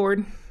hate in the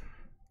board.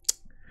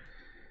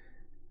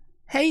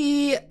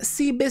 Hey,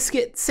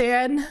 Seabiscuit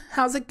San,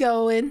 how's it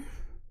going?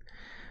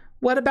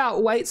 What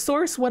about White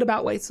Source? What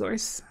about White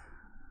Source?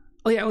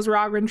 Oh yeah, it was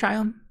Rogren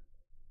Child.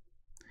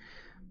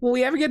 Will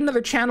we ever get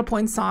another Channel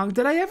Point song?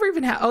 Did I ever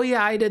even have? Oh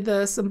yeah, I did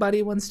the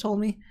somebody once told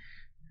me.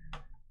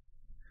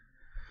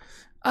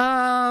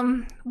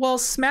 Well,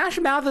 Smash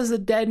Mouth is a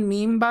dead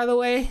meme, by the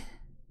way.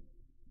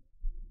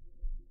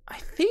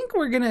 think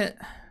we're gonna...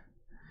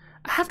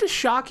 I have to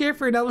shock here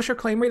for an Elvish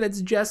Reclaimer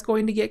that's just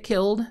going to get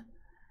killed.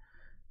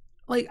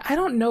 Like, I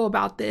don't know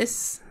about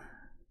this.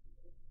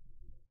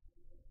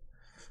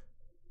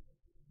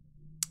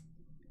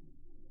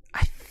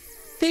 I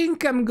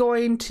think I'm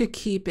going to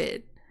keep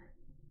it.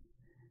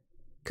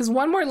 Because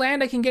one more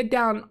land I can get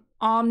down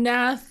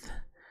Omnath.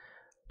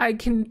 I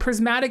can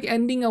Prismatic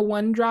Ending a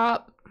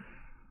 1-drop.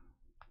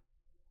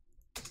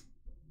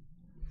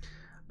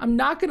 I'm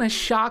not going to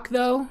shock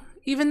though,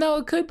 even though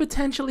it could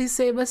potentially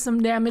save us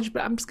some damage,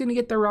 but I'm just going to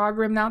get the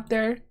Rogrim out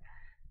there.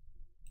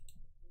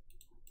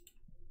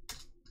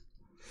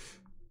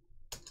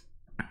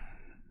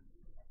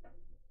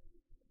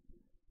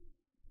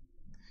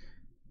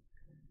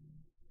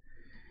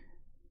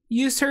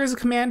 Used her as a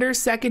commander,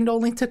 second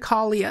only to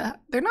Kalia.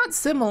 They're not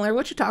similar.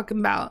 What you talking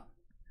about?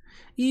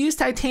 You use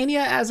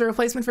Titania as a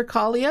replacement for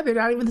Kalia. They're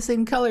not even the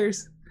same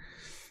colors.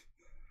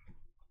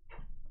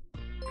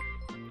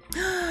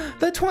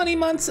 The 20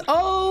 months.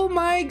 Oh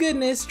my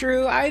goodness,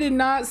 Drew. I did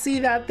not see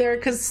that there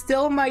because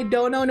still my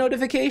dono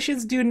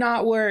notifications do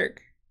not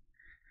work.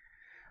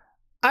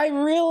 I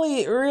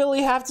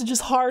really have to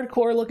just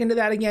hardcore look into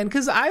that again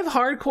because I've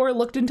hardcore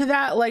looked into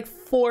that like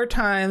 4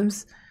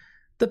 times.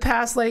 The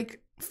past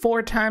like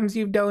 4 times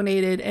you've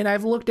donated, and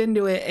I've looked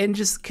into it and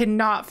just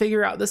cannot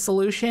figure out the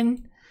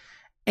solution.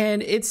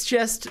 And it's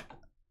just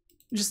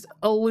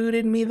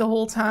eluded me the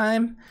whole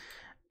time.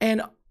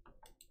 And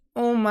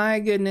oh my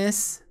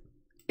goodness.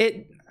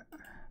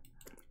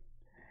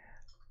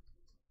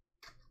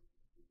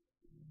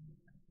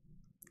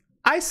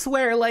 I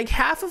swear, like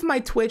half of my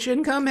Twitch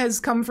income has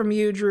come from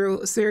you,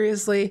 Drew.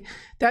 Seriously.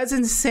 That's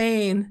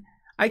insane.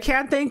 I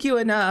can't thank you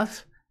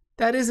enough.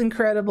 That is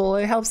incredible.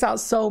 It helps out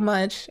so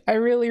much. I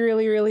really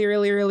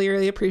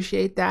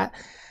appreciate that.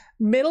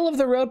 Middle of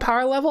the road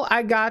power level,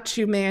 I got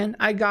you, man.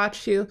 I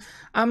got you.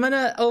 I'm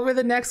gonna, over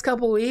the next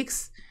couple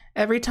weeks,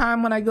 every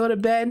time when I go to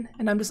bed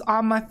and I'm just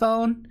on my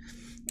phone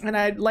and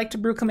I'd like to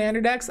brew commander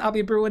decks, I'll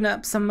be brewing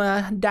up some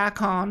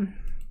Dakon.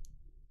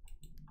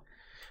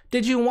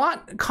 Did you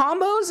want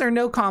combos or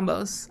no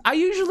combos? I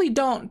usually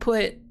don't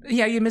put,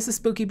 yeah, you miss a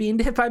spooky bean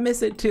dip. I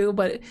miss it too,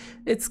 but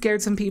it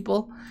scared some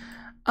people.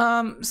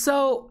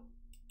 So,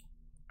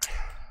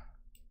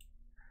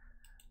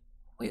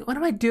 wait, what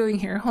am I doing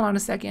here? Hold on a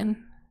second.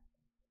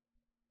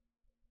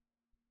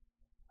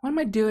 What am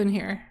I doing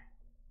here?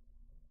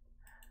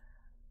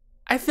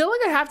 I feel like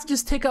I have to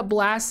just take up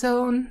Blast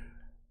Zone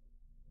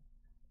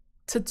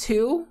to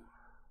 2.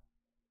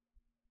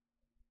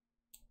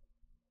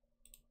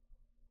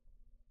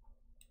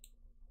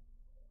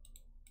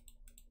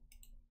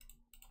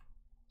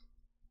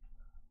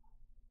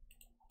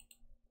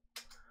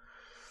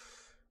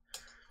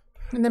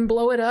 And then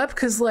blow it up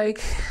because like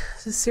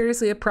this is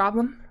seriously a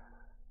problem.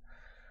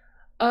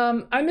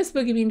 I miss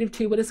Boogie Bean Dip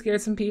too, but it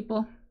scared some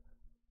people.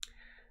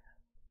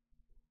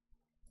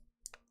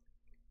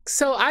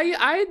 So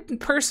I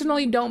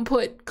personally don't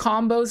put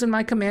combos in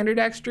my commander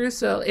decks, Drew.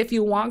 So if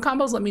you want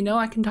combos, let me know.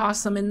 I can toss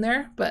some in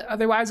there. But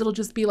otherwise, it'll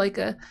just be like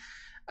a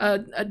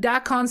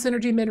Dakon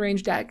Synergy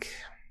mid-range deck.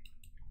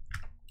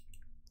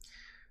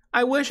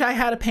 I wish I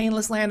had a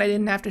Painless land I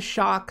didn't have to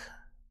shock.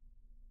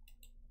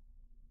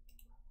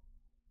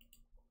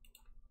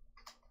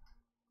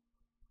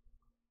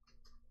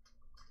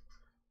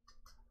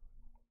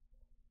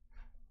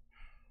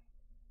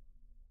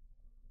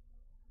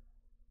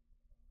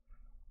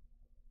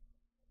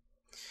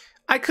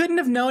 I couldn't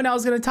have known I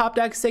was going to top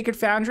deck Sacred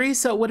Foundry,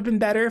 so it would have been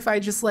better if I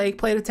just like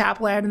played a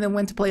tap land and then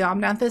went to play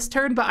Omnath this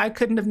turn, but I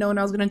couldn't have known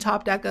I was going to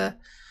top deck a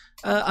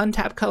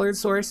untapped colored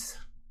source.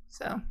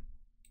 So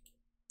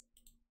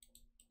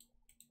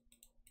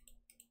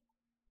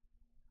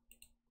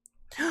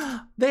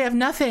they have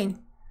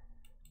nothing.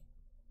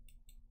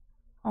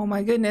 Oh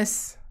my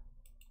goodness.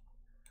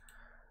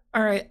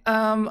 All right,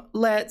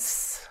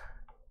 let's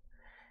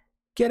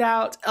get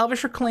out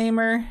Elvish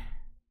Reclaimer.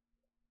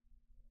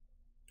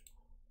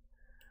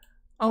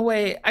 Oh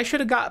wait, I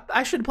should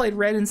have played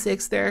red in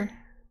 6 there.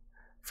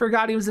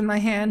 Forgot he was in my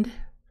hand.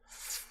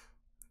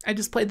 I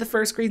just played the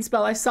first green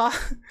spell I saw.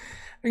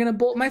 They're gonna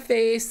bolt my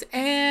face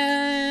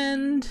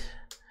and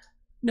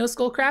no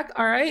skull crack.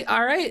 All right,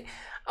 all right.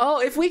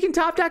 Oh, if we can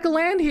top deck a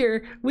land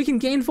here, we can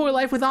gain 4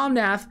 life with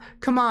Omnath.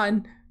 Come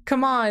on,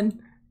 come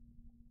on.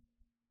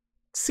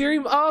 Siri,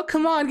 oh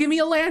come on, give me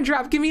a land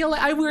drop. Give me a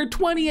land. We're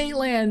 28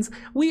 lands.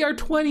 We are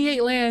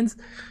 28 lands.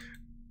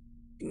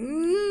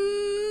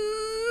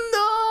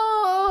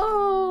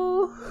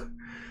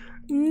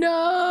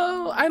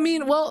 No, I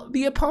mean, well,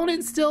 the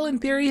opponent still in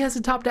theory has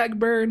a top deck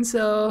burn,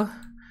 so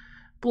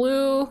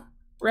blue,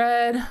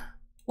 red,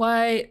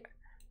 white,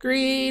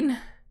 green.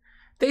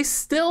 They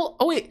still,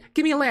 oh wait,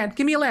 give me a land,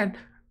 give me a land.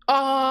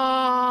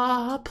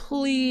 Ah, oh,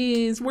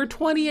 please, we're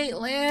 28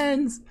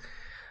 lands.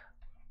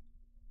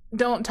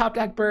 Don't top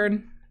deck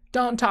burn,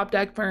 don't top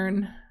deck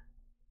burn.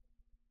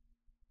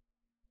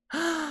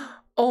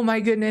 Oh my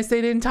goodness, they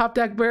didn't top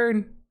deck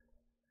burn.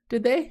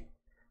 Did they?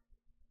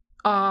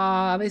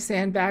 Ah, they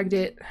sandbagged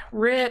it.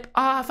 Rip.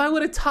 Ah, if I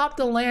would have topped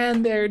the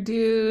land there,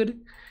 dude.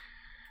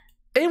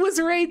 It was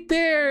right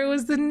there. It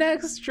was the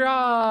next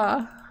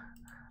draw.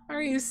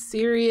 Are you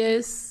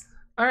serious?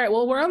 All right,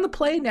 well, we're on the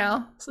play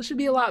now, so it should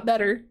be a lot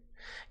better.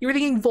 You were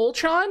thinking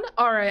Voltron?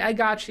 All right, I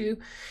got you.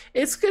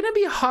 It's going to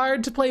be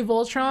hard to play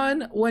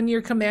Voltron when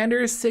your commander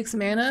is 6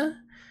 mana.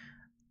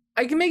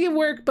 I can make it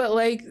work, but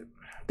like,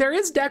 there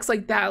is decks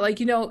like that. Like,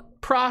 you know,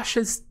 Prosh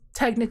is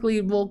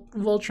technically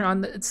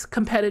Voltron. It's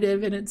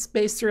competitive and it's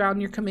based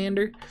around your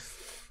commander.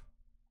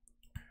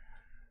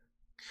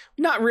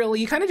 Not really.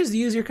 You kind of just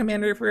use your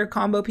commander for a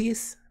combo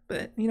piece,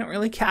 but you don't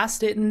really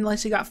cast it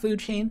unless you got Food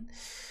Chain.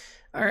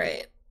 All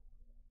right.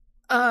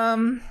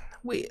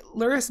 Wait,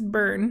 Luris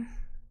Burn.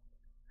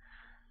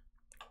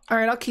 All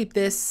right, I'll keep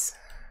this.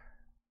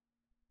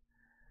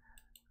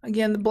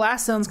 Again, the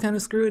Blast Zone's kind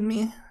of screwing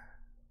me.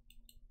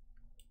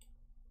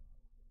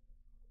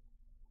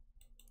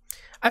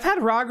 I've had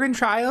Rogren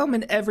Triome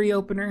in every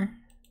opener.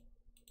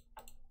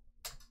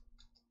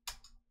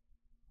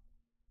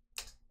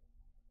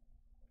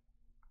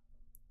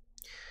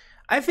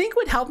 I think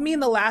what helped me in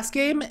the last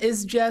game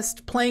is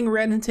just playing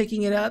Ren and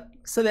taking it up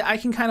so that I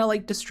can kind of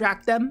like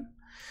distract them.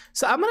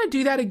 So I'm going to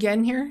do that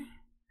again here.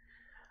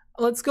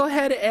 Let's go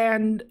ahead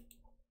and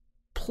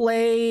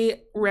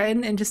play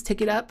Ren and just tick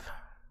it up.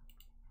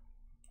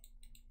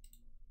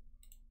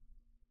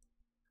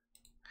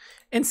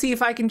 And see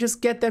if I can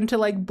just get them to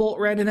like bolt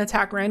Ren and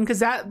attack Ren, because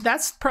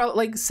that's probably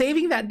like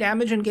saving that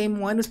damage in game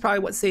 1 is probably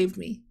what saved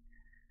me.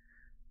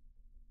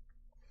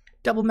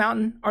 Double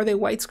Mountain, are they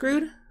white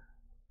screwed?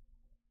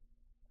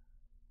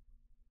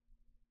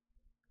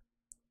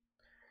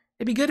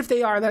 It'd be good if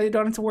they are, that I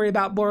don't have to worry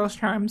about Boros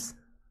Charms.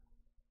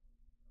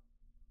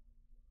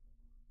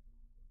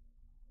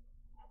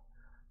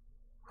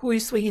 Who are you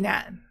swinging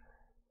at?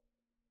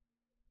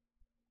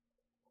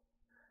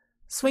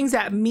 Swings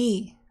at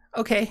me.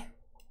 Okay.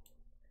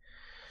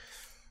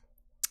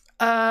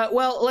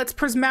 Well, let's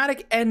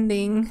Prismatic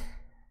Ending,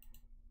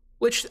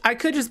 which I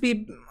could just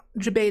be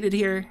jebaited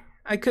here.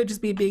 I could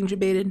just be being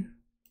jebaited.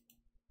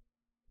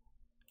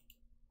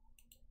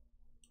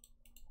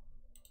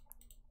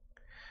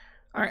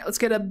 All right, let's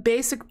get a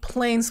basic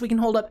plane so we can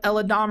hold up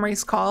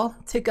Eladomri's Call,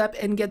 tick up,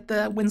 and get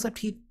the Windswept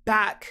Heath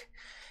back.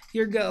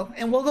 Here go.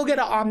 And we'll go get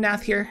an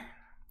Omnath here,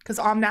 because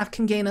Omnath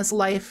can gain us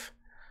life.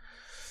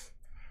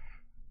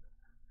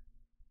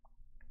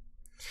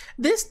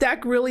 This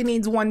deck really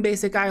needs one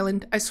basic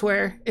island, I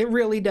swear. It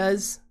really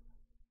does.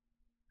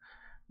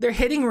 They're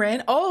hitting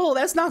Ren. Oh,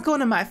 that's not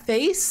going to my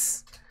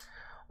face.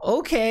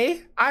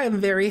 Okay, I am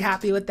very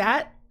happy with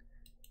that.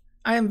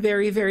 I am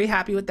very, very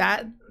happy with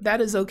that.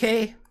 That is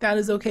okay. That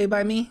is okay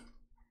by me.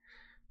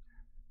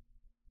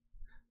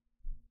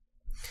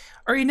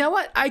 Or you know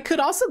what? I could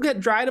also get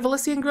Dryad of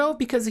Ilysian Grove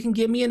because it can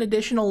give me an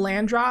additional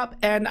land drop,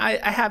 and I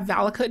have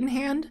Valakut in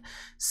hand.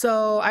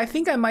 So I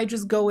think I might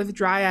just go with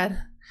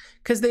Dryad,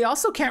 because they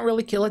also can't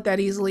really kill it that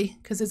easily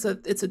because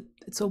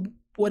it's a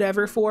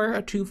whatever for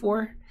a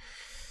 2/4.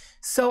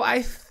 So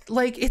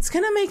it's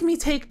gonna make me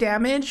take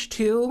damage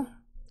too.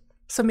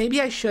 So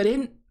maybe I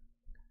shouldn't.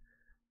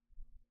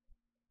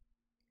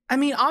 I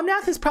mean,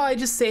 Omnath is probably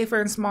just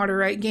safer and smarter,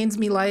 right? Gains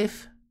me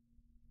life.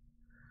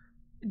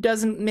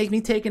 Doesn't make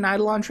me take an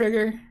Eidolon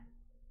trigger.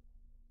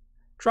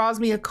 Draws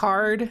me a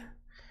card.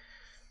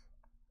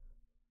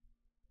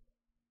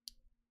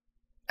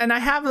 And I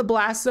have the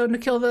Blast Zone to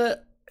kill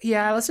the...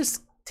 Yeah, let's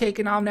just take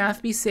an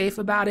Omnath, be safe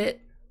about it.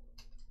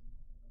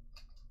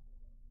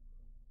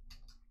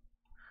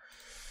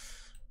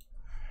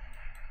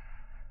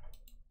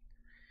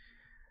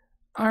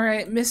 All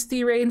right,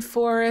 Misty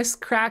Rainforest,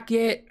 crack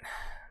it.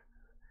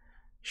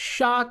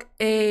 Shock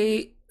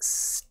a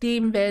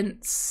Steam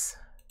Vents.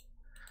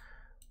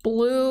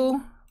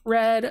 Blue,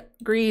 red,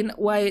 green,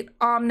 white,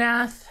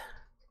 Omnath.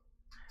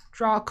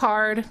 Draw a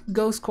card,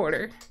 Ghost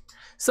Quarter.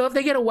 So if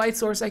they get a white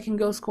source, I can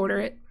Ghost Quarter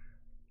it.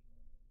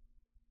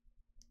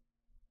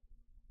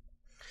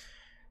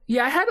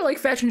 Yeah, I had to like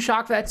fetch and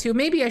shock that too.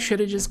 Maybe I should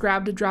have just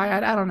grabbed a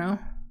Dryad. I don't know.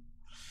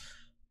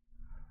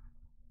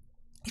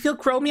 You feel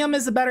Chromium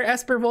is a better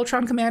Esper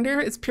Voltron commander?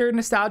 It's pure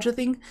nostalgia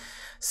thing.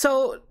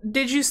 So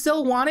did you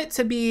still want it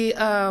to be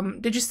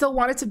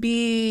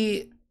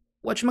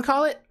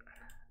whatchamacallit?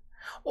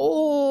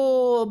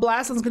 Oh,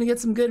 Blaston's gonna get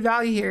some good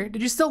value here.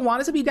 Did you still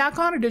want it to be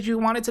Dakon, or did you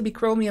want it to be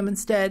Chromium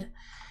instead?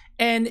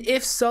 And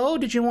if so,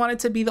 did you want it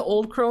to be the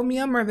old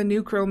Chromium or the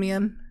new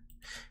Chromium?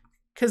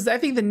 Because I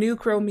think the new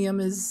Chromium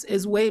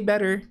is way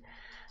better.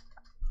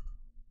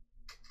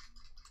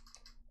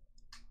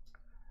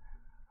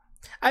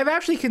 I've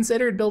actually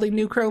considered building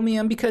new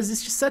Chromium because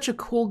it's just such a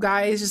cool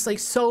guy. He's just like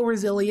so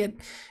resilient.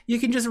 You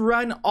can just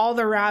run all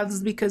the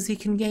wraths because he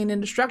can gain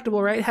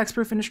indestructible, right?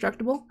 Hexproof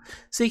indestructible.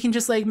 So you can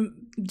just like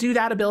do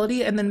that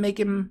ability and then make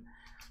him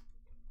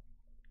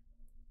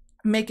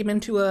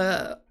into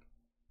a...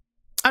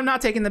 I'm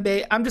not taking the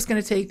bait. I'm just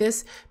going to take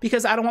this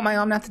because I don't want my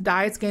Omnath to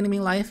die. It's gaining me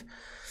life.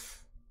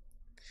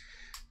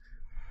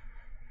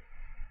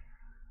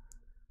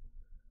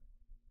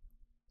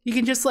 You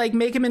can just like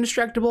make him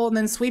indestructible and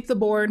then sweep the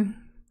board.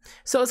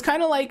 So it's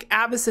kind of like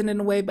Avacyn in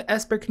a way, but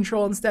Esper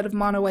control instead of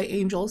mono white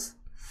angels.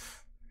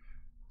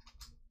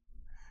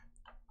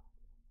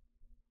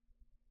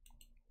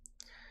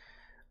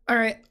 All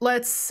right,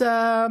 let's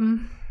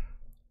blow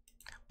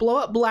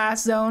up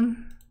Blast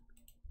Zone.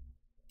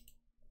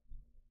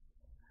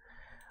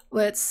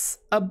 Let's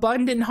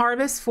Abundant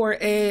Harvest for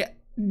a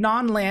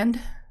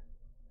non-land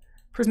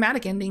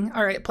prismatic ending.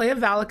 All right, play a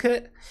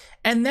Valakut.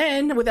 And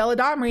then with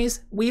Eladamri's,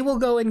 we will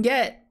go and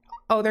get,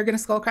 oh, they're gonna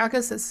Skullcrack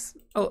us.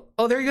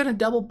 Oh, they're gonna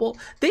double bolt.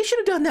 They should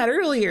have done that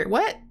earlier.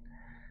 What?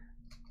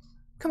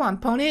 Come on,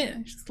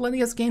 opponent, just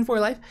letting us gain 4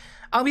 life.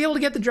 I'll be able to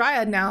get the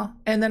Dryad now,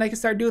 and then I can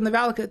start doing the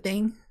Valakut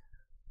thing.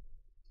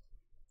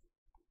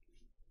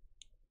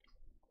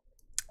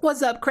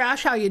 What's up,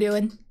 Crash? How you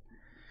doing?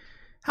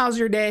 How's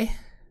your day?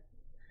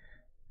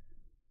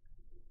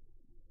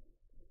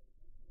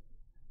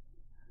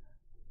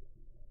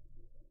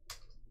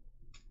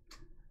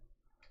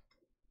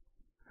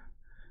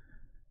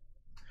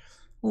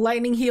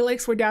 Lightning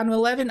Helix, we're down to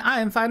 11. I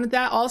am fine with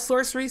that. All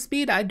sorcery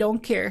speed, I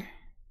don't care.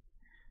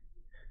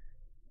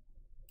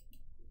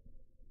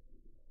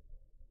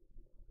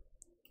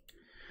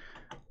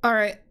 All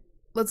right,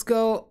 let's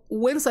go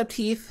Windswept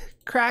Heath,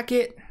 crack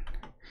it,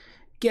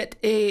 get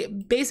a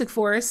basic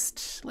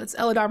forest. Let's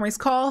Eladamri's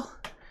Call,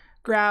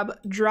 grab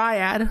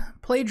Dryad,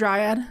 play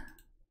Dryad,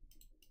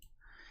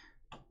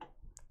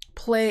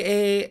 play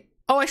a,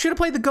 oh, I should have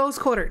played the Ghost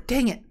Quarter,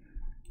 dang it.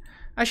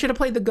 I should have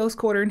played the Ghost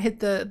Quarter and hit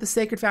the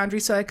Sacred Foundry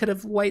so I could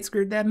have white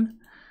screwed them.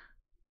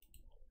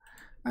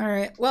 All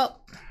right,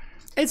 well,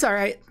 it's all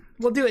right.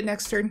 We'll do it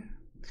next turn.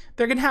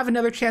 They're gonna have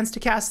another chance to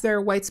cast their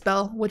white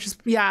spell, which is,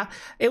 yeah,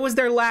 it was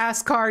their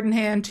last card in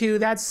hand too.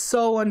 That's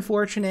so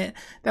unfortunate.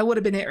 That would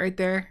have been it right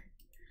there.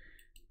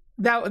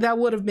 That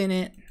would have been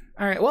it.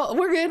 All right, well,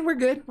 we're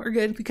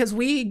good because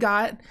we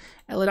got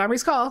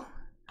Eladamri's Call.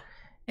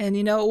 And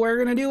you know what we're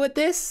gonna do with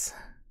this?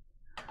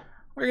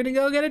 We're gonna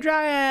go get a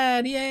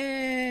Dryad,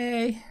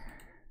 yay!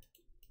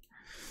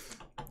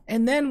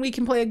 And then we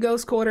can play a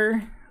Ghost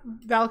Quarter,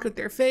 Valakut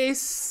their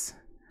face.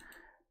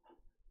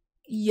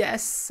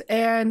 Yes,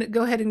 and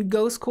go ahead and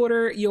Ghost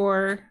Quarter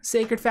your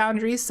Sacred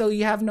Foundry so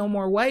you have no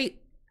more white.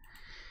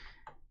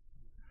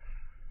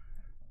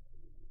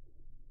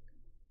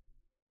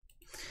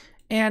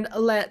 And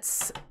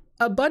let's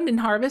Abundant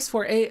Harvest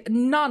for a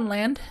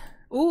non-land.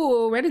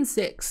 Ooh, red and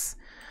 6.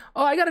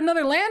 Oh, I got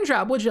another land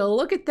drop, would you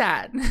look at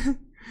that?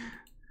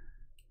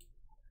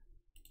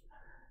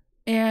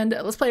 And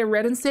let's play a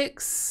red and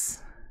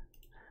 6.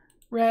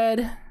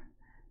 Red,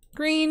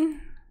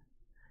 green,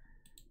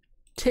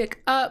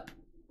 tick up,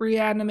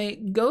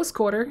 reanimate Ghost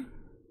Quarter.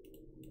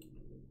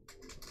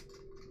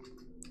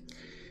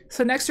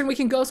 So next turn we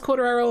can Ghost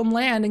Quarter our own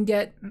land and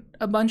get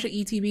a bunch of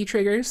ETB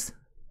triggers.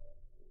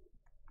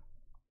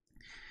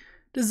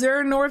 Does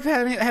Xeranorf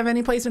have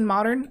any place in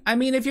Modern? I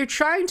mean, if you're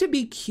trying to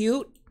be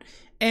cute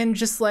and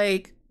just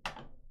like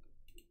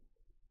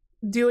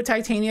do a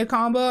Titania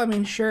combo, I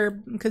mean, sure,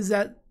 because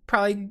that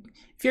probably,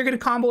 if you're going to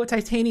combo with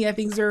Titania, I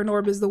think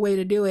Xeranorf is the way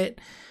to do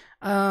it.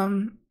 All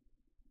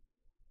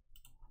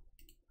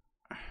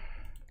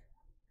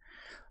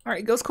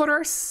right, Ghost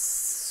Quarter.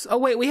 Oh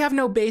wait, we have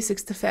no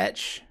basics to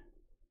fetch.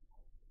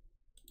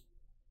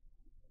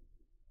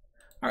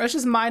 All right, let's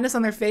just minus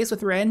on their face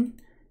with Ren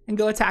and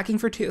go attacking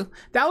for 2.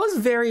 That was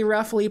very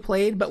roughly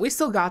played, but we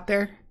still got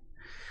there.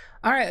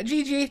 All right,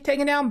 GG,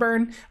 taking down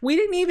Burn. We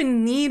didn't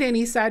even need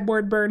any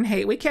sideboard Burn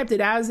hate. We kept it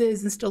as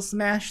is and still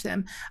smashed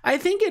them. I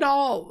think it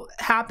all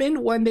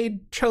happened when they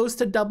chose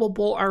to double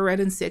bolt our red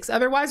and 6.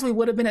 Otherwise, we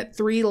would have been at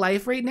 3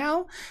 life right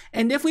now.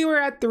 And if we were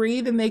at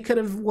 3, then they could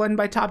have won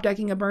by top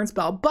decking a Burn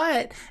spell.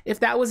 But if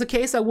that was the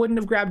case, I wouldn't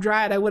have grabbed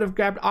Dryad. I would have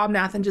grabbed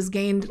Omnath and just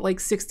gained like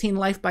 16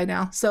 life by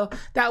now. So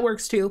that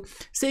works too.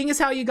 Seeing as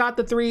how you got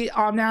the 3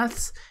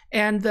 Omnaths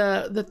and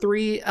the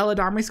 3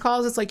 Eladamri's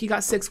Calls, it's like you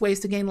got 6 ways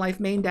to gain life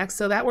main deck,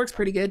 so that works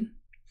pretty good.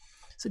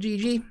 So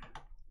GG.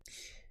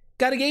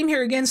 Got a game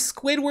here against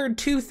Squidward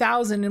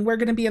 2000, and we're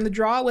going to be in the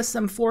draw with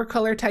some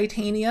 4-color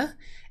Titania,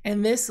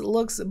 and this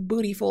looks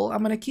bootyful.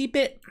 I'm going to keep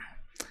it.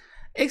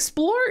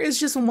 Explore is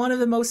just one of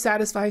the most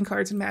satisfying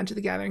cards in Magic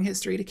the Gathering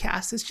history to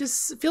cast. It's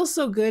just, it feels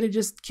so good. It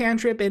just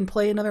cantrip and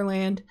play another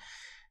land.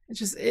 It's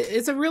just,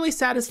 it's a really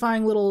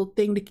satisfying little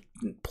thing to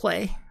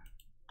play.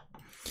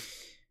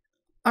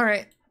 All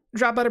right.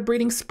 Drop out a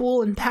Breeding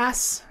Spool and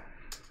pass.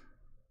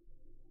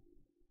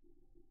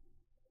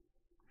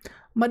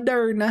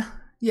 Moderna.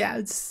 Yeah,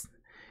 it's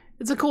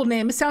a cool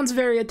name. It sounds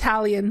very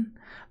Italian,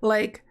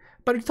 like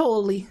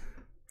Bartoli,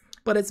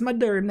 but it's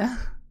Moderna.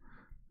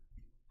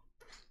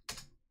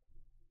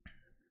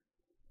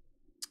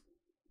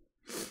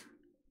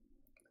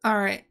 All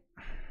right.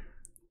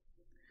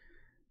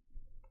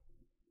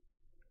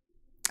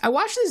 I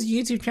watched this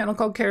YouTube channel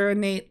called Cara and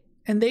Nate,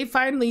 and they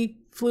finally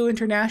flew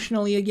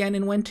internationally again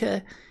and went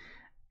to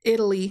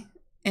Italy,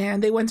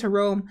 and they went to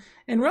Rome,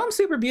 and Rome's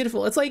super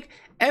beautiful. It's like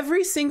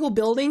every single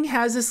building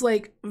has this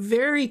like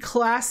very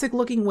classic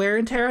looking wear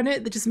and tear on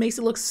it that just makes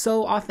it look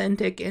so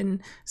authentic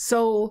and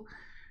so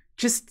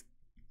just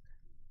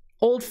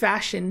old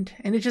fashioned,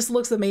 and it just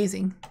looks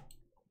amazing.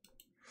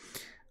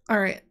 All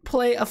right,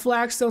 play a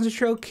Flagstones of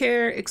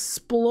Trocare,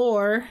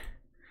 explore.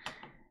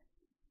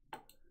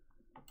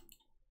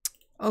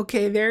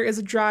 Okay, there is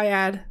a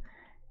Dryad.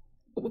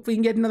 if we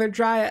can get another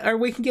Dryad, or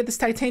we can get this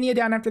Titania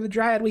down after the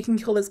Dryad, we can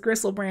kill this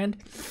Gristlebrand.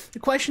 The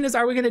question is,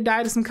 are we going to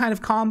die to some kind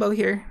of combo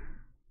here?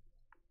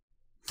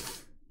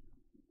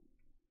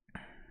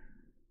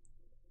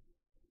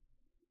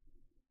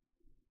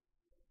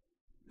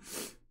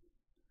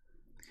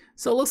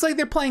 So it looks like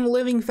they're playing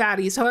Living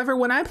Fatties. However,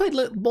 when I played,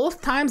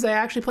 both times I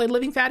actually played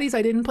Living Fatties,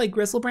 I didn't play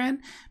Gristlebrand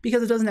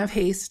because it doesn't have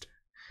haste.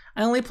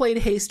 I only played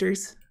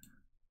hasters.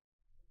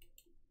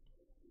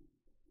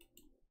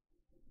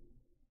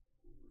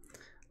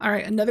 All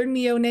right, another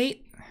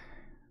Neonate.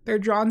 They're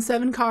drawn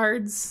 7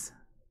 cards.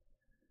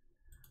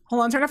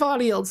 Hold on, turn off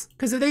auto yields,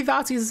 because if they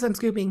Thoughtseize, I'm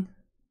scooping.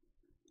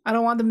 I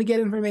don't want them to get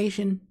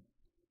information.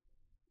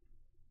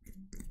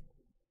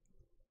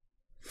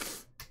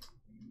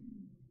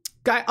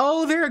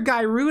 Oh, they're a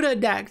Gyruda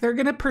deck. They're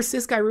gonna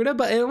persist Gyruda,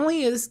 but it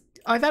only is,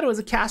 I thought it was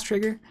a cast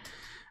trigger.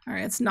 All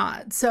right, it's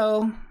not.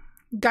 So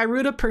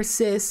Gyruda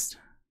persist.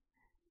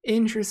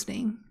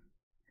 Interesting.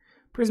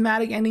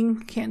 Prismatic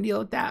ending, can't deal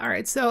with that. All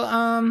right,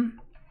 so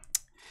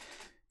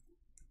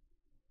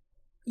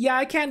yeah,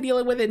 I can't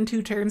deal with it in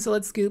 2 turns, so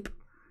let's scoop.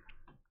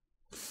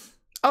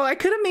 Oh, I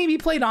could have maybe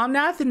played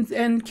Omnath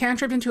and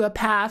cantripped into a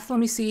path. Let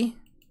me see.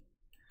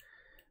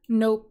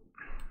 Nope.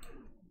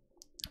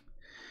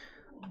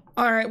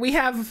 All right, we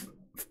have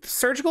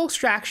Surgical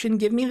Extraction.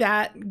 Give me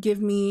that.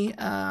 Give me,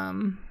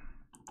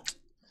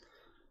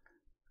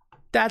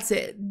 that's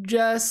it.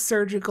 Just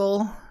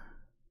Surgical.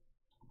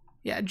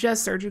 Yeah,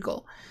 just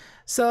Surgical.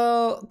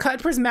 So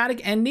cut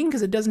Prismatic Ending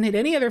because it doesn't hit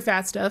any other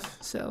fat stuff.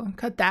 So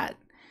cut that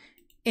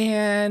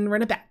and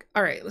run it back.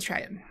 All right, let's try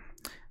it.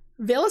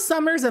 Veil of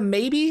Summer's a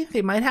maybe.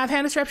 They might have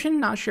Hand Disruption,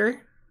 not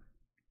sure.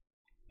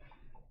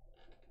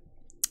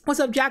 What's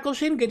up, Jackal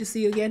Shin? Good to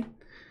see you again.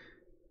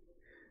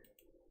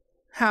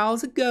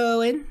 How's it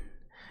going?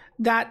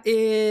 That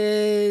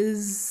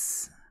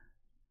is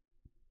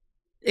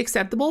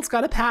acceptable. It's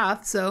got a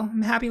path, so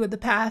I'm happy with the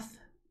path.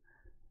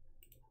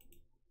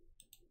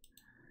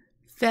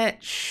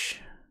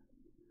 Fetch.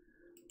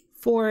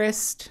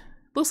 Forest.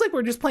 Looks like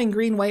we're just playing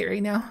green-white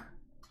right now.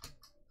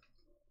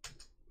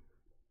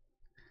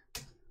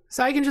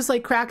 So I can just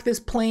like crack this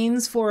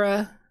plains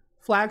for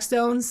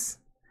flagstones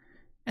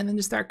and then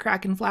just start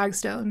cracking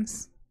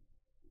flagstones.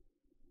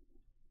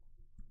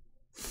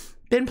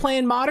 Been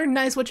playing Modern?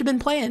 Nice. What you been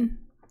playing?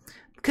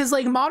 Because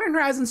like Modern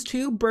Horizons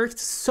 2 birthed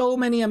so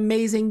many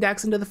amazing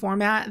decks into the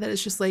format that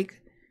it's just like,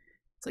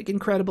 it's like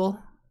incredible.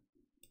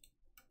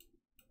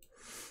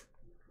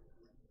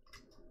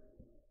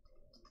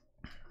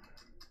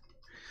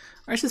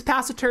 All right, just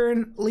pass a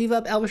turn, leave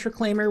up Elvish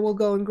Reclaimer. We'll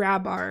go and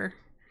grab our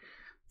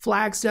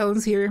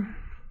flagstones here.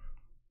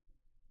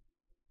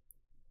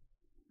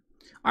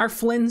 Our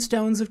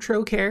Flintstones of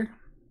Trocare.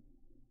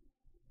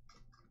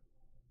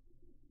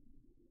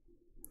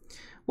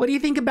 What do you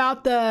think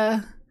about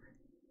the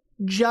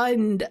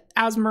Jund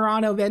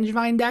Asmerano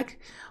Vengevine deck?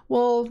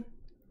 Well,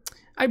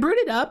 I brewed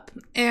it up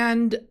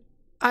and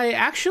I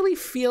actually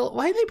feel,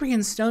 why did they bring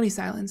in Stony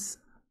Silence?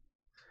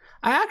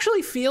 I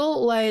actually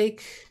feel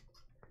like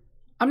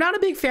I'm not a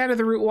big fan of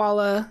the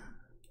Rootwalla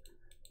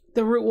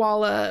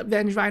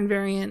Vengevine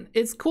variant.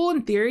 It's cool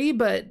in theory,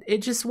 but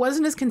it just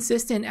wasn't as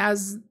consistent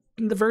as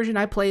the version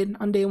I played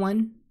on day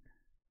 1.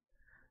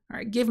 All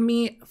right, give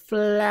me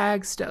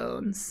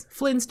Flagstones.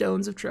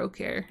 Flintstones of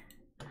Trocare.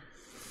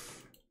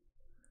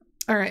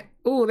 All right.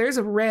 Oh, there's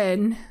a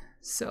Ren.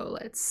 So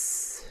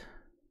let's...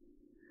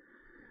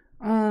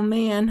 Oh,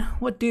 man.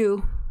 What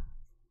do?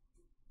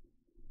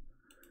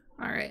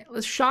 All right.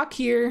 Let's shock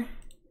here.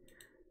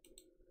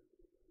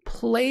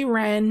 Play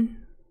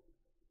Ren.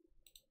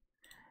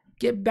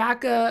 Get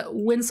back a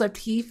Windswept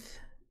Heath.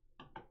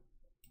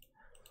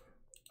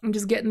 I'm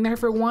just getting there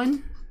for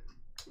 1.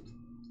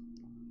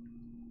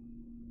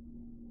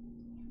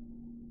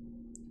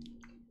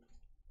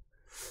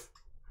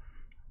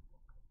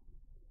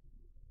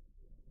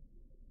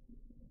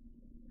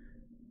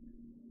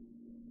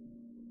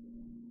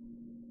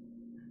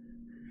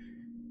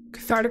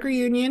 Cathartic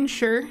Reunion,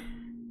 sure.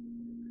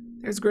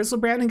 There's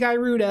Gristlebrand and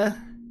Gyruda.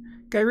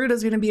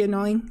 Gyruda's gonna be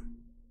annoying.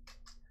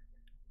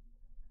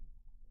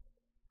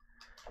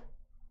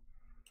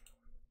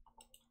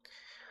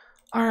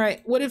 All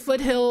right, Wooded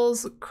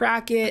Foothills,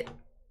 crack it.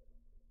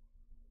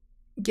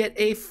 Get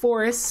a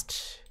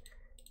Forest,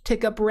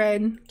 tick up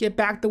Ren, get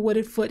back the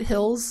Wooded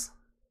Foothills.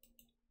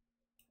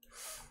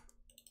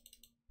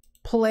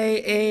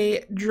 Play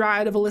a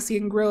Dryad of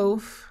Ilysian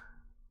Grove.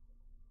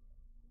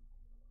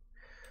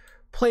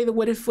 Play the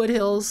Wooded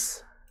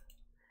Foothills.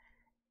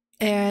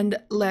 And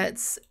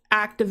let's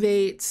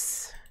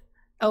activate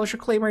Elvish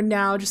Reclaimer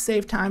now. Just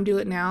save time, do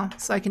it now,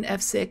 so I can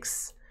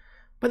F6.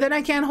 But then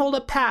I can't hold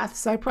up paths,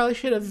 so I probably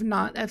should have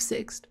not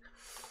F6'd.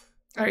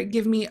 All right,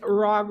 give me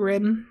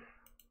Rogrim.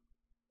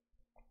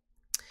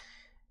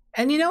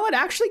 And you know what?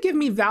 Actually give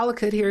me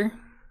Valakut here.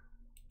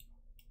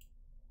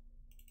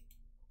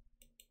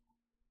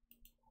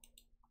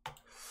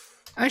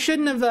 I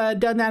shouldn't have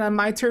done that on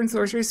my turn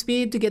sorcery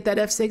speed to get that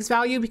F6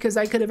 value because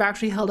I could have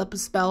actually held up a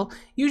spell.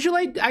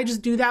 Usually I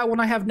just do that when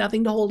I have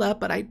nothing to hold up,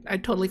 but I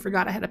totally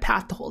forgot I had a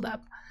path to hold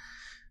up.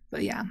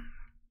 But yeah.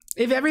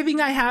 If everything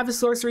I have is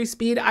sorcery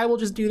speed, I will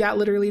just do that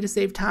literally to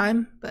save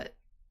time, but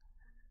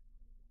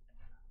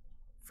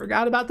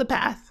forgot about the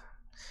path.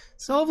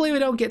 So hopefully we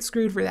don't get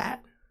screwed for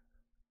that.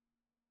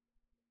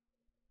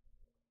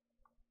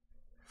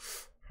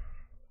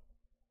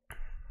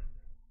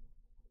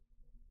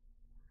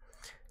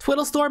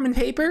 Twiddlestorm and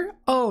paper?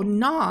 Oh,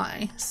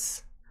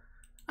 nice.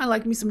 I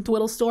like me some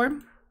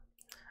Twiddlestorm.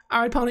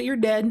 Alright, opponent, you're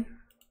dead.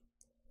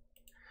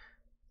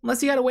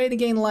 Unless you got a way to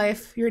gain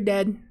life, you're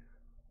dead.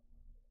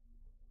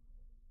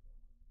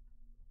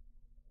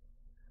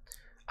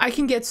 I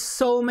can get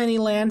so many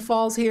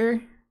landfalls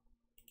here.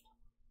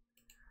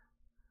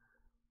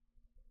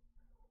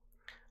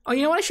 Oh,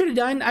 you know what I should have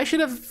done? I should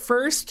have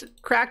first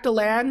cracked a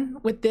land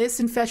with this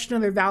and fetched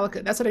another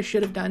Valakut. That's what I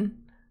should have done.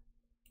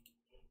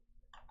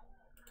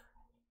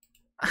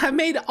 I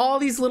made all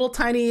these little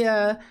tiny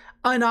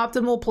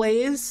unoptimal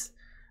plays,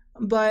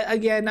 but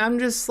again, I'm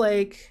just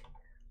like,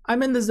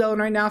 I'm in the zone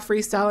right now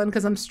freestyling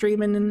because I'm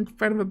streaming in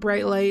front of a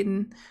bright light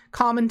and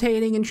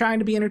commentating and trying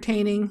to be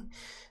entertaining.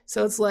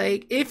 So it's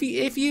like, if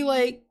you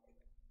like,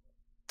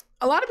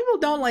 a lot of people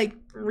don't like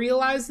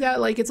realize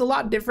that like it's a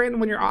lot different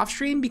when you're off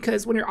stream,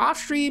 because when you're off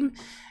stream,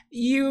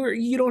 you're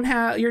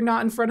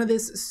not in front of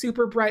this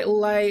super bright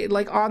light,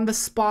 like on the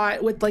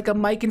spot with like a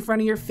mic in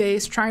front of your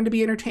face, trying to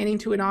be entertaining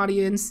to an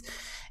audience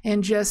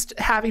and just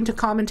having to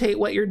commentate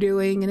what you're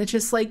doing. And it's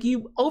just like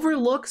you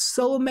overlook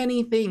so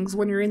many things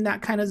when you're in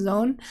that kind of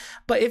zone.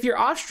 But if you're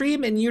off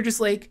stream and you're just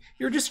like,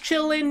 you're just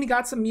chilling, you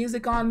got some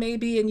music on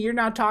maybe, and you're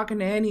not talking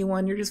to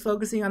anyone, you're just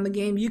focusing on the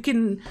game, you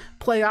can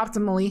play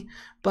optimally.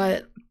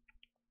 But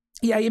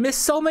yeah, you miss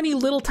so many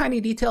little tiny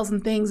details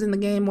and things in the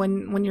game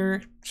when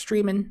you're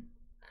streaming,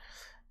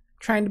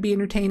 trying to be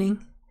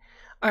entertaining.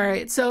 All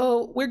right,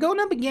 so we're going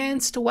up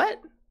against what?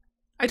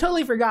 I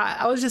totally forgot.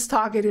 I was just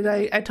talking and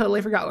I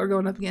totally forgot what we're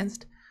going up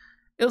against.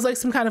 It was like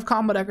some kind of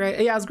combo deck, right?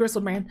 Yeah, it was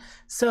Gristlebrand.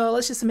 So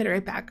let's just submit it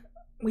right back.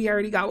 We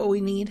already got what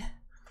we need.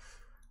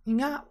 We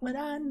got what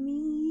I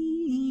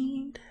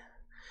need.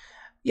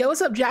 Yo,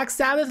 what's up, Jack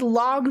Sabbath?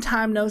 Long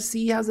time no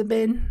see. How's it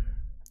been?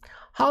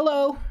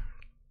 Hello.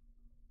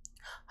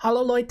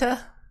 Hello, Leute.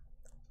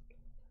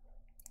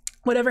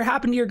 Whatever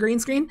happened to your green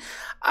screen?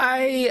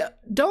 I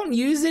don't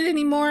use it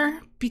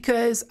anymore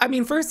because, I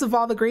mean, first of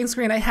all, the green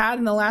screen I had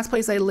in the last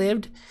place I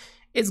lived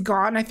is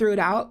gone. I threw it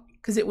out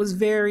because it was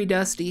very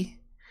dusty.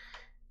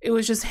 It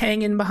was just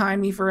hanging behind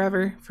me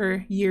forever,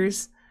 for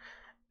years.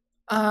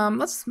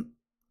 Let's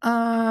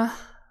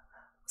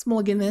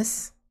mulligan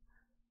this.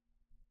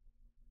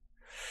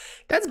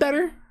 That's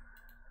better.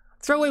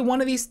 Throw away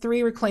one of these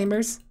 3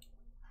 reclaimers.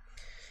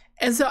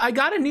 And so I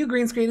got a new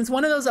green screen. It's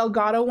one of those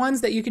Elgato ones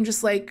that you can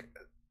just like,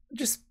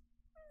 just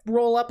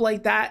roll up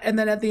like that, and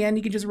then at the end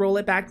you can just roll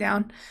it back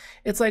down.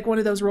 It's like one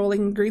of those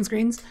rolling green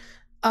screens.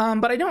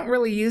 But I don't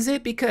really use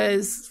it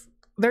because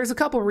there's a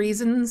couple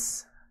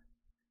reasons.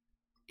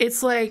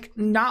 It's like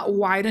not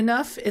wide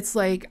enough. It's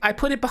like I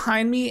put it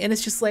behind me and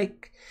it's just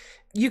like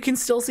you can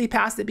still see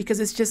past it because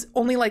it's just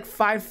only like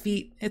 5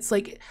 feet. It's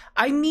like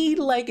I need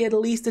like at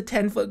least a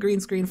 10-foot green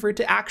screen for it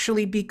to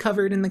actually be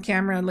covered in the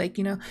camera, like,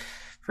 you know,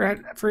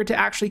 for it to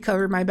actually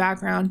cover my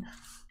background.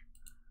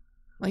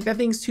 Like that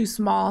thing's too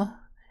small.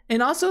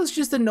 And also it's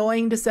just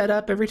annoying to set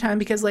up every time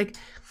because like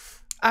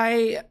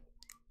I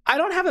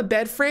don't have a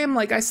bed frame.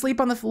 Like I sleep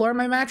on the floor of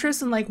my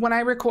mattress, and like when I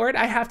record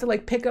I have to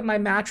like pick up my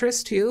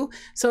mattress too.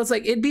 So it's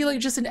like it'd be like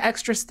just an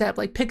extra step,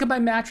 like pick up my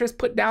mattress,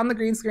 put down the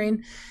green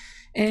screen,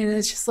 and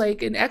it's just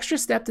like an extra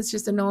step that's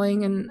just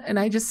annoying. And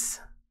I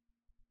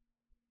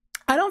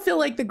don't feel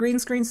like the green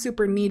screen's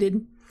super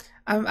needed.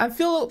 I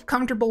feel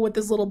comfortable with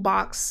this little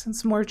box.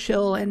 It's more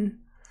chill, and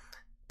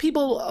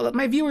people,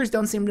 my viewers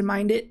don't seem to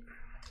mind it.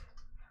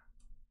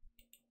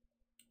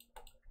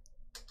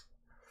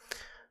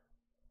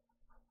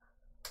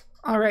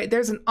 All right,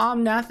 there's an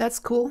Omnath. That's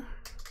cool.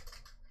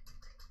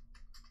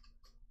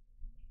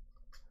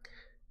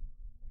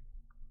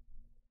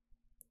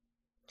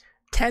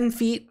 "10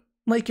 feet,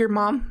 like your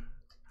mom.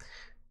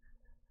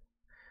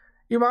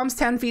 Your mom's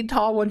 10 feet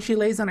tall when she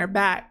lays on her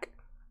back."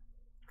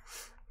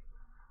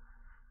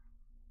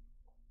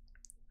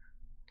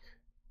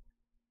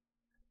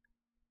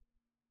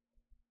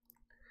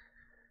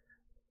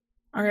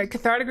 All right,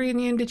 Cathartic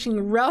Reunion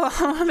ditching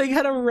Realm. They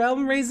got a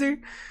Realm Razor.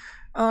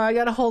 Oh, I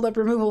gotta hold up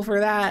removal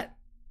for that.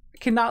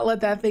 Cannot let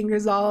that thing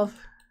resolve.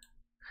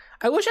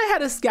 I wish I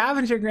had a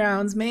Scavenger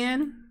Grounds,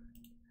 man.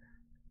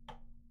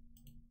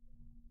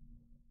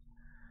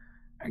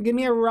 Right, give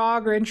me a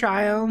Raw Grand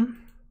Triome.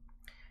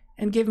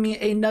 And give me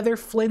another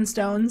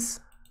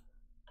Flintstones.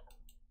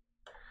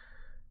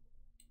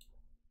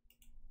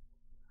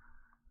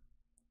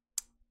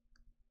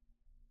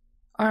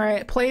 All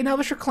right, play an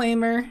Elvish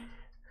Reclaimer.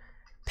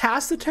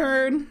 Pass the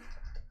turn.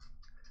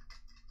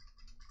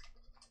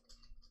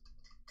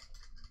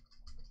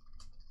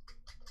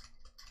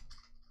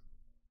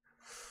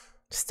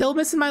 Still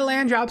missing my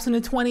land drops in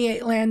a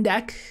 28 land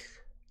deck.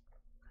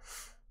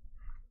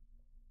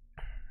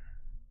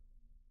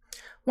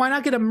 Why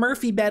not get a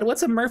Murphy bed?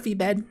 What's a Murphy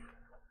bed?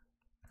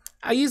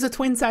 I use a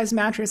twin-size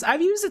mattress.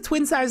 I've used a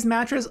twin-size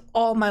mattress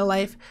all my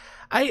life.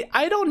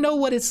 I don't know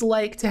what it's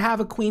like to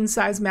have a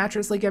queen-size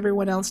mattress like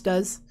everyone else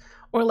does,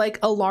 or like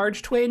a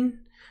large twin.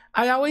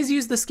 I always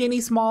use the skinny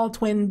small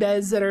twin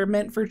beds that are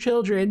meant for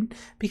children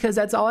because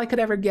that's all I could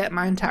ever get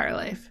my entire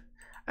life.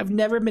 I've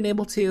never been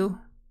able to.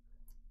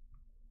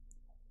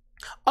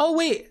 Oh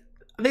wait,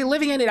 are they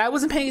living in it? I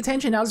wasn't paying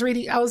attention. I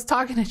was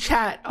talking to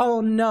chat.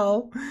 Oh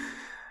no.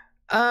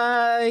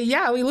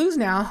 Yeah, we lose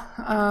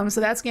now.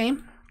 So that's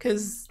game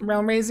because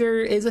Realm Razor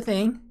is a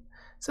thing.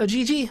 So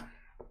GG.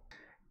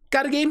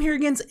 Got a game here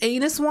against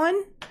Anus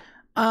One,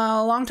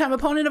 a longtime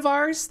opponent of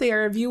ours. They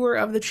are a viewer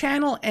of the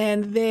channel,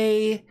 and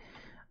they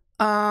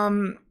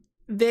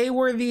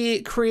were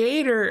the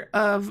creator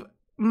of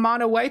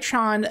Mono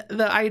Whitetron,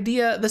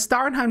 the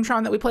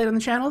Starnheimtron that we played on the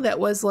channel. That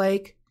was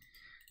like,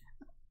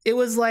 it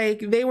was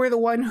like they were the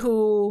one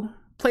who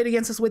played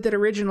against us with it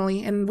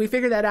originally, and we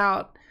figured that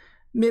out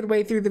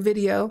midway through the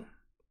video.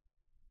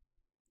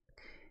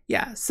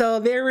 Yeah, so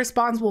they're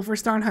responsible for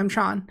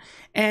Starnheimtron,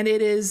 and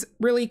it is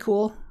really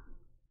cool.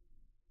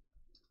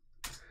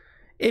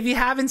 If you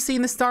haven't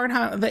seen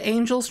the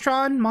Angels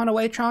Tron, Mono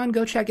Whitetron,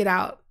 go check it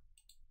out.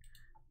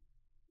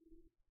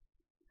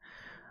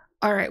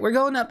 All right, we're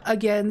going up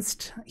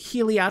against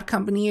Heliod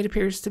Company, it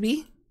appears to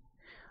be.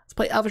 Let's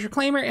play Elvish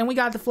Reclaimer, and we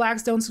got the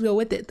Flagstones to go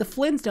with it, the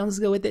Flintstones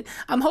to go with it.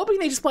 I'm hoping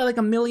they just play like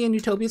a million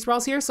Utopia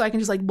Sprawls here so I can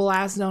just like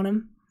blast zone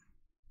them.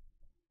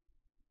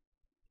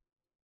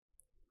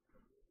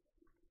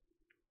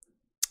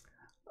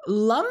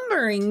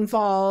 Lumbering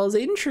Falls,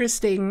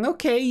 interesting.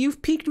 Okay,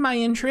 you've piqued my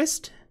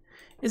interest.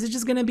 Is it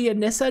just gonna be a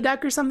Nissa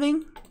deck or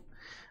something?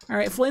 All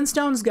right,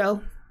 Flintstones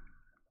go.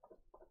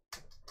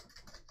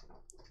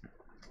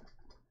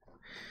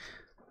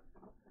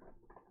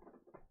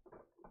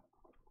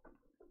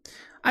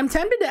 I'm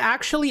tempted to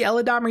actually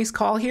Eladamri's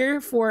Call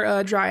here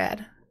for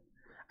Dryad.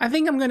 I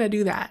think I'm gonna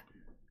do that.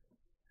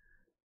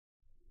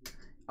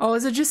 Oh,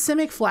 is it just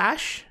Simic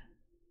Flash?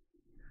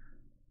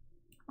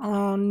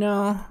 Oh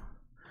no.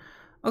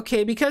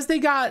 Okay, because they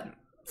got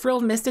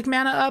Frilled Mystic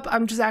mana up,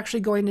 I'm just actually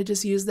going to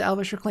just use the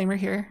Elvish Reclaimer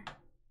here.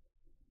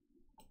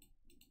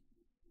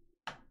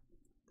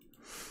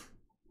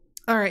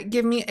 Alright,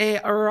 give me a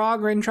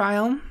Rogren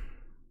Trial.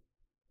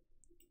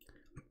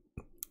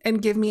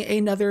 And give me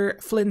another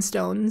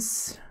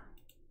Flintstones.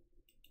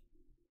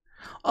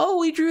 Oh,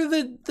 we drew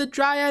the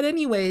Dryad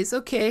anyways.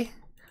 Okay.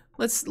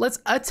 Let's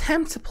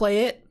attempt to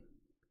play it.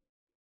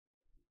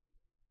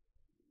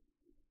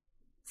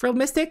 Frilled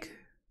Mystic?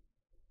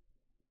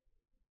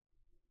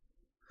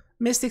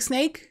 Mystic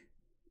Snake?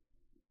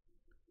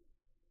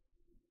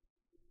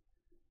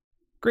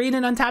 Green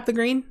and untap the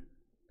green?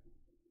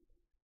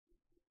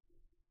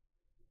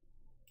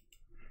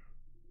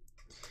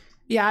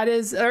 Yeah, it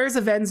is. There's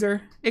a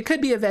Venser. It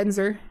could be a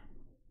Venser.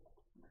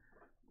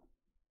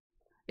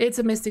 It's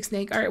a Mystic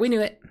Snake. All right, we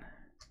knew it.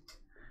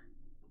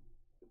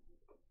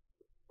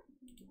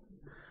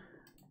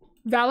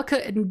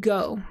 Valakut and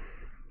go.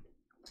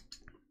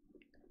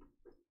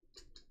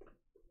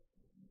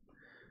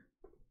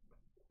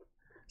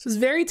 So it's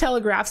very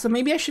telegraphed, so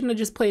maybe I shouldn't have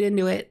just played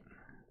into it.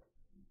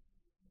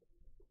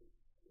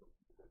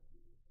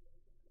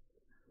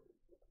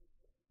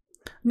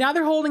 Now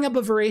they're holding up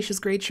a Voracious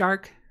Great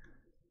Shark.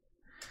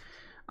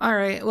 All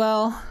right,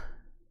 well,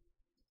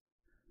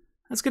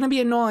 that's gonna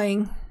be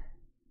annoying.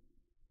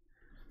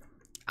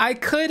 I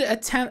could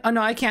attempt, oh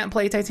no, I can't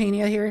play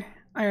Titania here.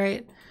 All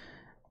right,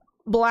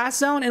 Blast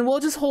Zone, and we'll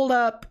just hold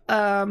up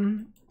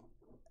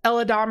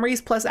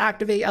Eladamri's plus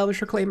activate Elvish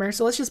Reclaimer.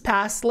 So let's just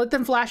pass. Let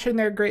them flash in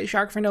their Great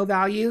Shark for no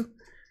value.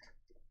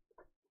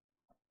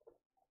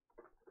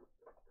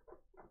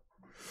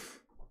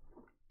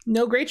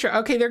 No Great Shark.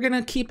 Okay, they're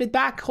gonna keep it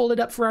back, hold it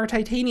up for our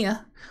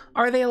Titania.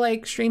 Are they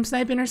like stream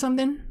sniping or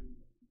something?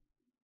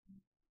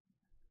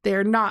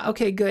 They're not.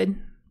 Okay,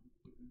 good.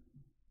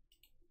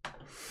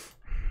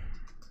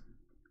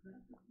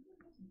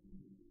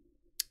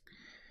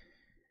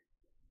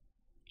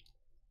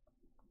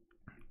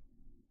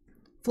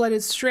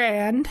 Flooded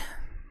Strand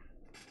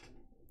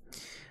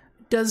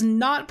does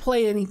not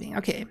play anything.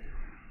 Okay.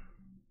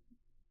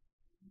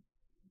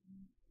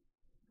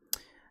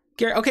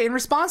 Okay, in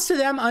response to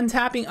them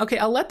untapping, okay,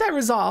 I'll let that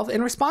resolve.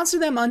 In response to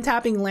them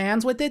untapping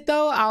lands with it,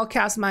 though, I'll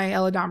cast my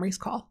Eladamri's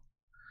Call.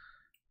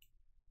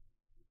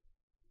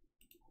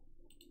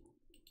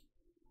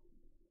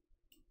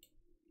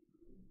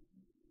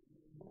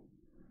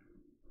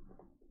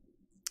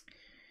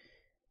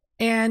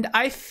 And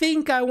I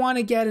think I want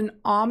to get an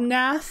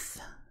Omnath.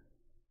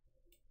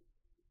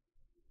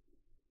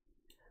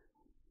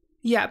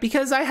 Yeah,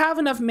 because I have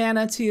enough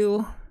mana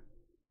to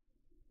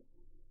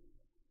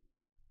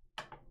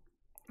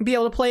be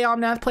able to play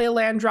Omnath, play a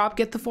land drop,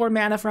 get the 4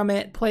 mana from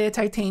it, play a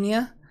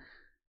Titania.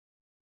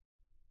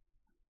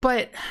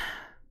 But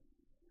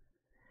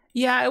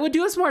yeah, it would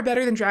do us more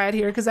better than Dryad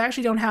here because I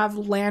actually don't have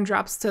land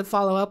drops to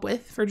follow up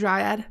with for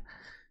Dryad.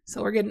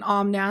 So we're getting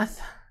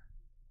Omnath.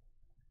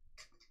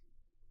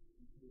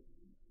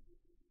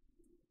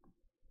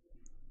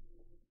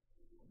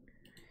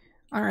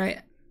 All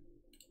right.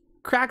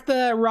 Crack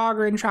the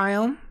Rogren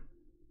Triome.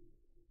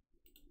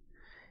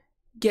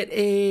 Get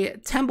a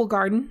Temple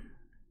Garden.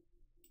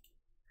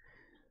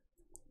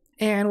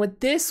 And with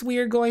this, we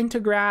are going to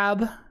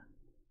grab...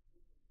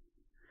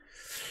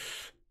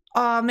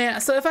 Oh man,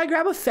 so if I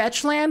grab a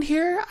fetch land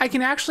here, I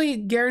can actually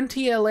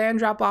guarantee a land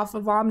drop off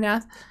of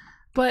Omnath.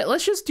 But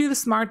let's just do the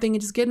smart thing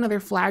and just get another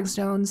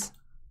Flagstones.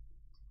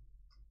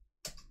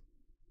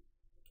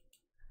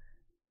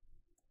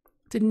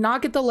 Did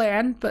not get the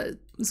land, but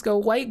let's go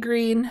white,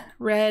 green,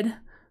 red,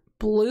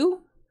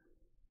 blue.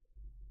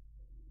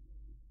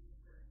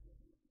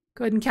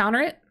 Go ahead and counter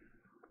it.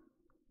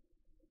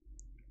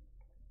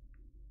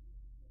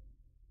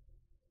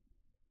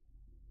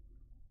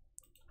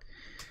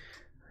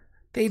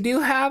 They do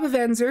have a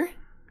Venser,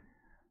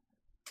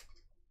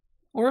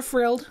 or a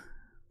Frilled,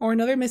 or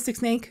another Mystic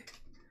Snake.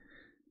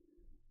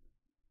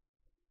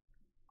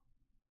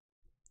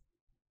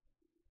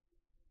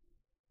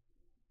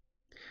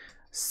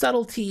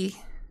 Subtlety.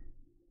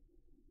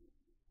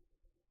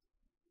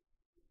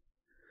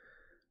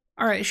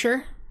 All right,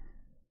 sure.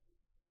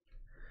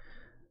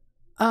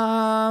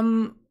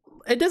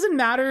 It doesn't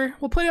matter.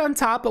 We'll put it on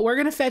top, but we're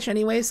gonna fetch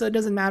anyway, so it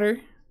doesn't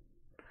matter.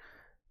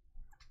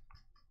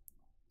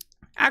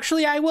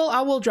 Actually, I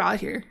will draw it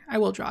here. I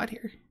will draw it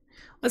here.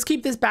 Let's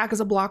keep this back as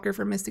a blocker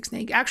for Mystic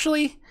Snake.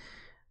 Actually,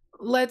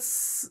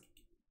 let's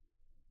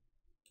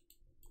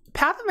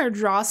path on their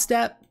draw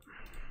step.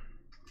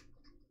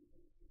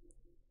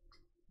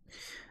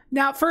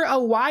 Now, for a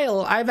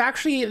while,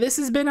 this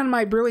has been on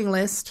my brewing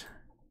list.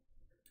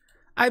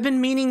 I've been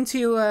meaning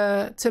to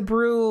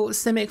brew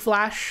Simic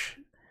Flash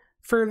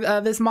for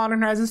this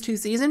Modern Horizons 2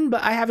 season,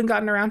 but I haven't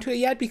gotten around to it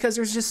yet because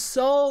there's just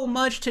so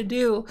much to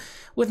do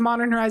with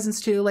Modern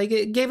Horizons 2. Like,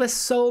 it gave us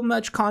so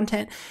much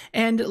content,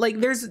 and like,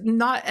 there's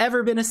not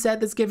ever been a set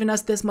that's given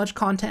us this much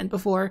content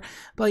before.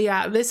 But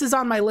yeah, this is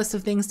on my list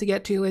of things to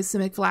get to, is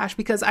Simic Flash,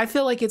 because I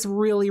feel like it's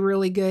really,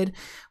 really good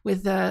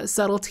with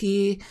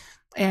Subtlety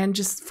and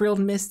just Frilled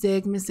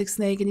Mystic, Mystic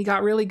Snake, and you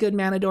got really good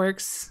mana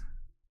dorks.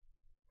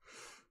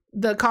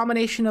 The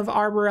combination of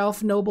Arbor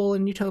Elf, Noble,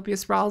 and Utopia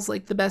Sprawl is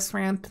like the best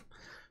ramp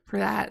for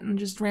that, and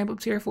just ramp up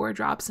tier 4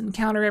 drops and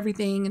counter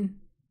everything.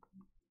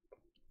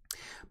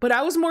 But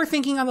I was more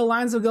thinking on the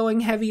lines of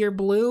going heavier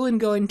blue and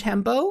going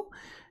tempo,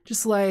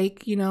 just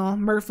like, you know,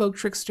 Merfolk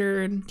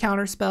Trickster and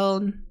Counterspell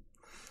and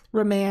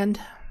Remand.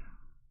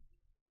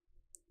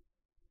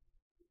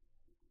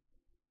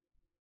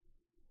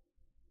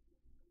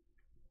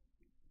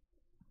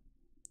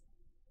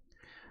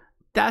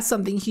 That's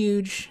something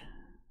huge.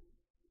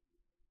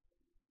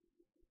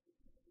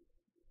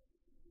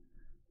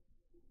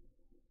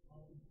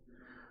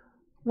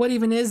 What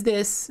even is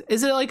this?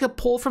 Is it like a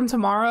pull from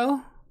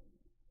tomorrow?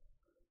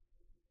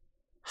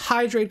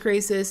 Hydrate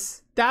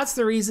Crisis. That's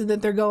the reason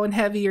that they're going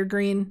heavier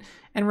green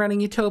and running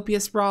Utopia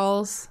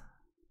Sprawls.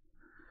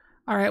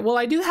 All right, well,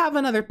 I do have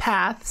another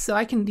path, so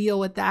I can deal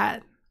with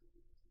that.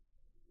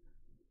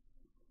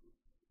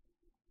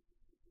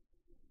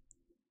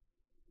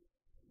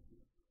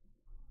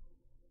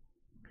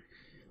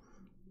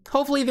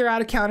 Hopefully they're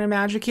out of counter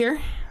magic here.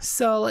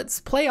 So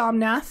let's play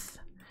Omnath.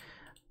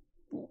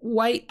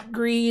 White,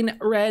 green,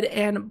 red,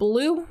 and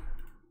blue.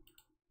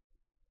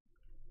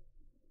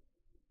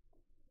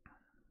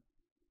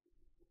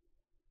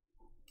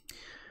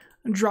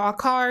 Draw a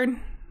card.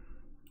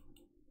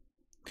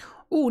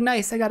 Ooh,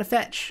 nice. I got a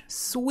fetch.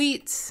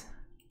 Sweet.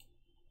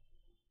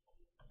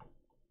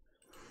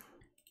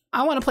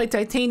 I want to play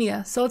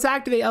Titania. So let's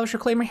activate Elvish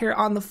Reclaimer here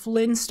on the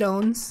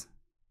Flintstones.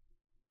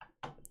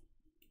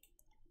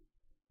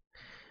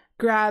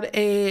 Grab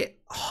a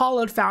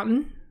Hollowed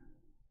Fountain.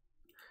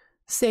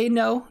 Say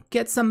no.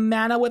 Get some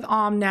mana with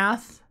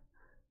Omnath.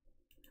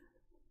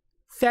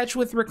 Fetch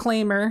with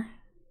Reclaimer.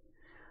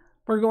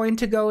 We're going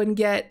to go and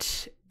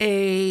get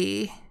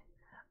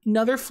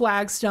another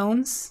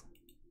Flagstones.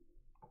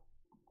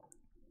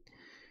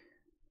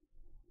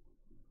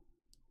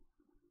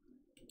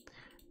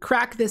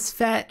 Crack this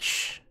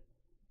fetch.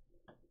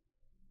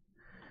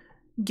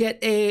 Get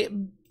a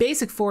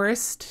basic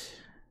forest.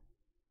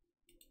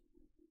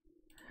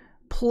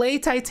 Play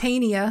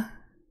Titania.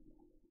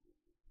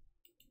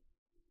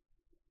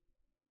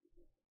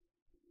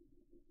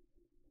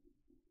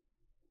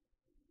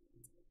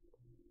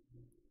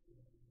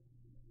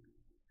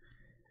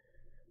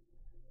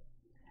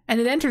 And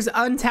it enters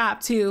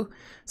untapped too.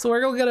 So we're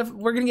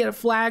gonna get a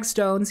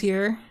Flagstones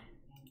here.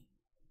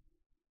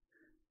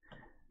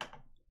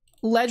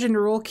 Legend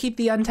rule, keep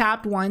the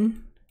untapped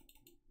one.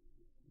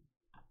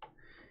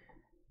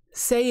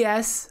 Say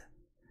yes.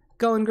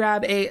 Go and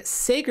grab a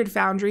Sacred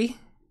Foundry.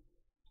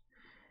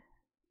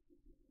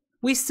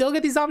 We still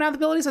get these Omnath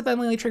abilities, but they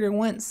only trigger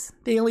once.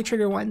 They only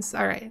trigger once.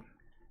 All right.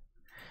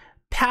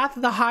 Path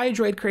of the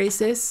Hydroid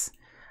Crisis.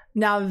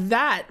 Now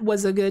that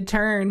was a good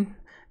turn.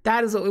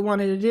 That is what we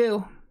wanted to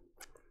do.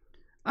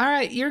 All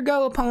right, your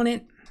go,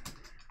 opponent.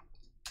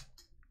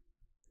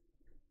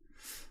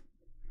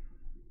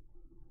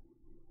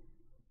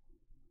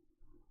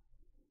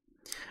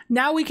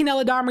 Now we can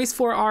Eladamri's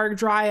for our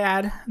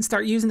Dryad and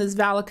start using this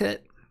Valakut.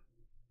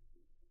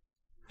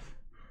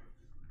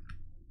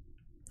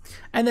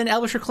 And then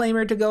Elvish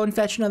Reclaimer to go and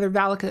fetch another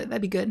Valakut.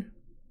 That'd be good.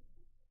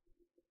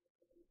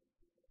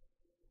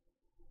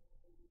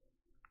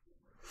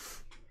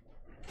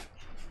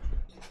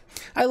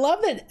 I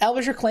love that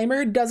Elvish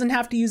Reclaimer doesn't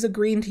have to use a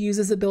green to use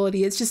his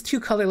ability. It's just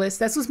 2 colorless.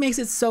 That's what makes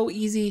it so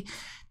easy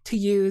to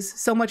use,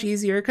 so much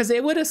easier, because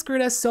it would have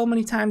screwed us so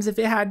many times if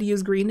it had to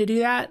use green to do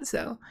that.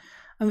 So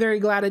I'm very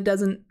glad it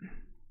doesn't.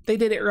 They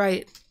did it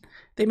right.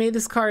 They made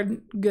this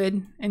card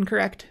good and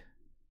correct.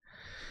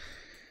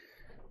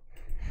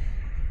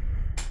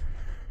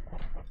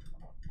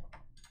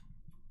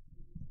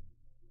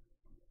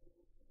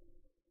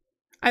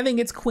 I think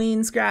it's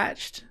Queen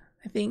scratched.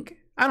 I think.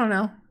 I don't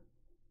know.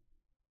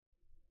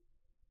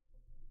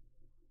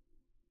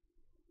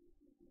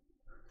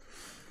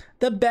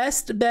 The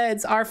best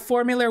beds are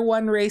Formula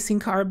 1 racing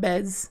car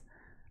beds.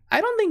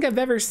 I don't think I've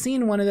ever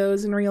seen one of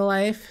those in real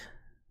life.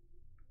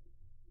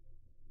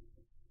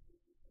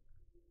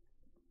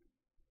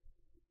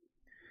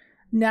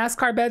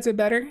 NASCAR beds are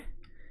better.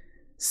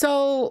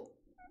 So,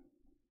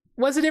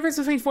 what's the difference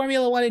between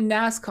Formula 1 and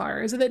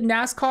NASCAR? Is it that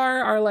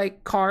NASCAR are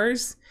like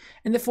cars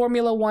and the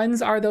Formula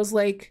 1s are those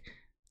like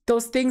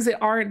those things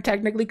that aren't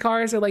technically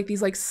cars, are like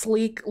these like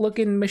sleek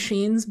looking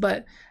machines,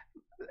 but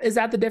is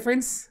that the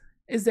difference?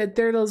 Is that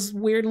they're those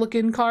weird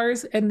looking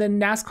cars and the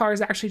NASCAR is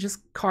actually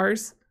just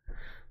cars?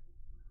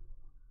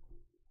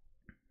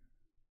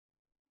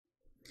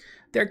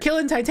 They're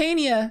killing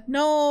Titania.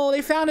 No,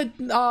 they found it.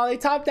 Oh, they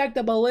top decked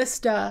the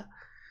Ballista.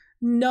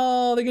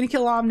 No, they're gonna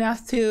kill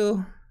Omnath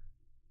too.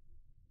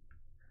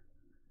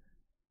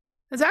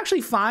 That's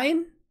actually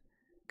fine,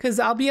 because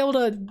I'll be able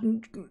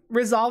to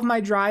resolve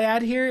my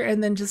Dryad here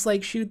and then just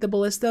like shoot the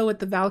Ballista with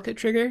the Valakut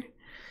trigger.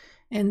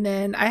 And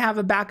then I have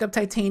a backup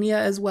Titania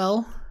as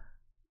well.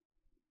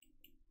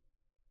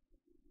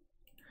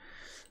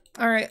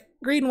 All right,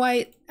 green,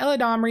 white,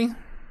 Eladomri.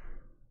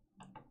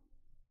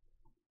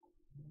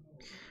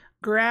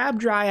 Grab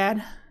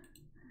Dryad.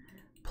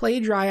 Play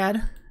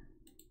Dryad.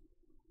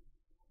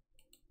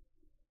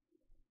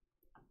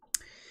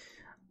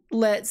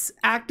 Let's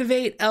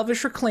activate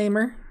Elvish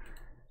Reclaimer.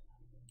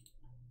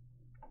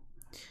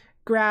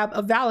 Grab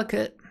a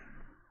Valakut.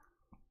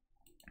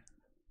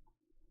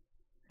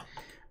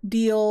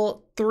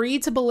 Deal 3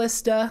 to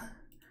Ballista,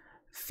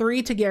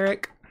 3 to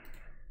Garrick.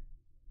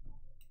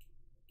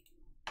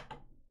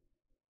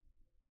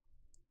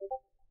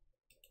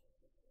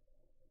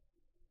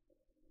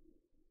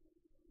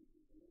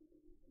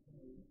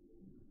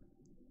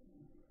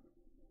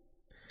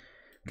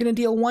 Gonna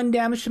deal 1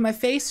 damage to my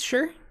face,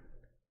 sure.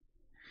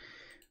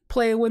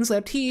 Play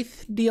Windswept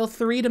Heath, deal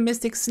 3 to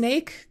Mystic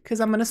Snake,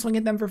 because I'm gonna swing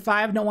at them for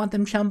 5, don't want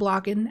them chum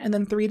blocking, and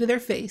then 3 to their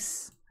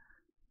face.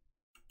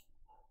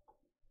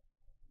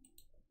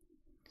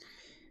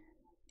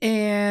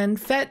 And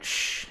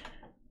fetch.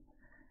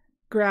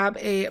 Grab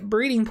a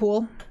Breeding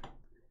Pool.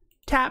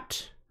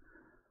 Tapped.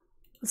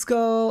 Let's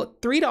go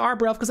 3 to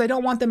Arbroath, because I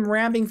don't want them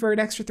ramping for an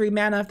extra 3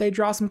 mana if they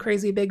draw some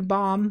crazy big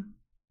bomb.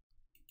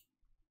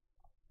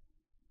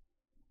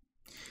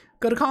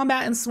 Go to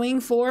combat and swing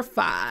for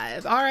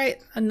 5. All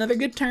right, another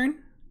good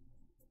turn.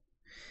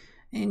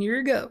 And here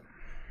you go.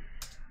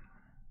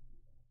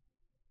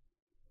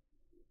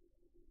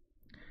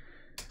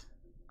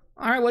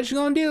 All right, what you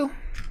gonna do?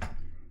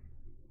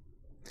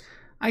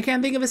 I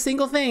can't think of a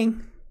single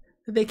thing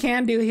that they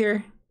can do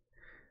here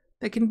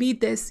that can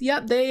beat this.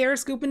 Yep, they are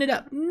scooping it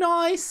up.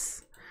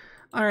 Nice.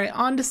 All right,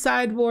 on to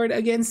sideboard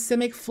against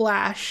Simic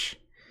Flash.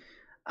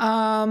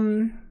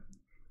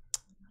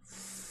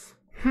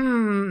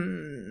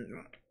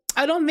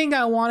 I don't think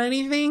I want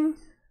anything.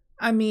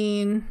 I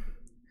mean,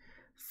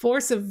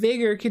 Force of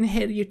Vigor can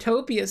hit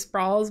Utopia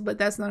Sprawls, but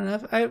that's not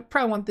enough. I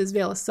probably want this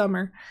Veil of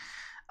Summer.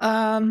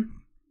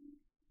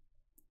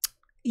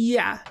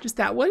 Yeah, just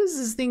that. What does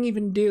this thing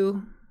even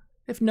do?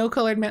 If no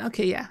colored mana,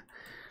 okay, yeah.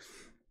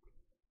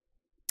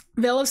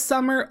 Veil of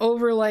Summer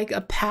over like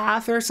a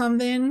path or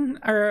something,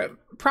 or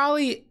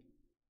probably,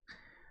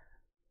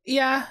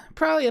 yeah,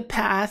 probably a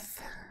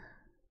path.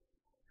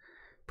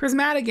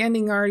 Prismatic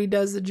Ending already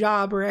does the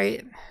job,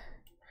 right?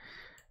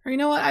 Or you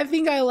know what? I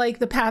think I like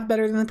the path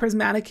better than the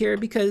Prismatic here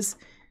because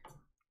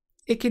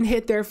it can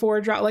hit their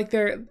 4-drop, like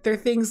their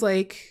things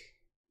like,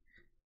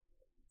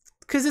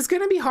 because it's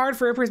gonna be hard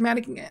for a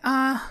Prismatic.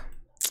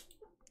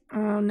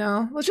 Oh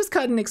no, let's just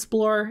cut and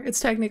explore. It's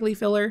technically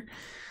filler.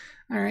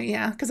 All right,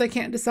 yeah, because I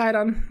can't decide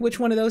on which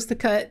one of those to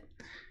cut.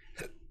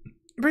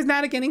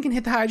 Prismatic Ending can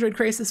hit the Hydroid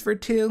Krasis for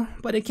 2,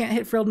 but it can't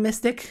hit Frilled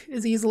Mystic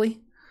as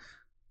easily.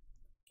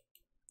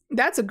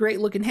 That's a great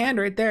looking hand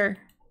right there.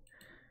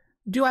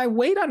 Do I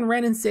wait on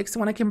Ren and 6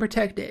 when I can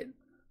protect it?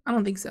 I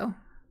don't think so.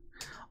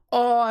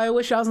 Oh, I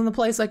wish I was in the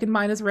place so I could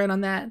minus Ren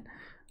on that.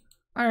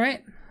 All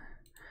right.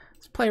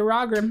 Let's play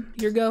Rogrim.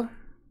 Here you go.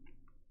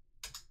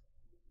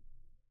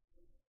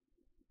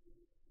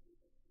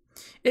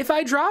 If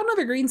I draw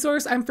another green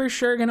source, I'm for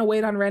sure going to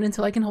wait on Ren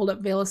until I can hold up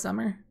Veil of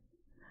Summer.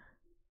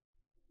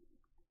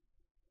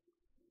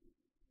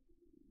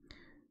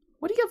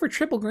 What do you got for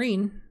triple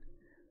green?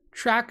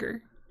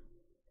 Tracker.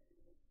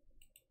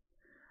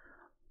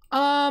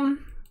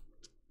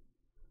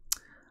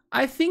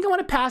 I think I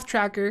want a Path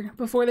Tracker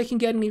before they can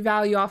get any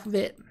value off of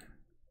it.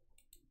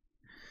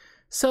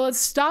 So let's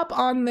stop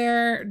on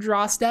their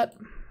draw step.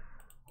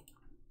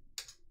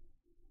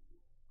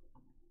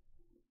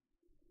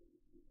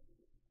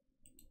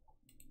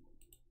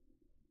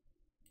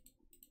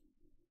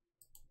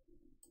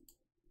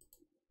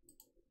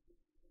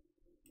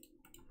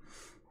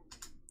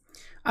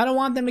 I don't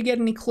want them to get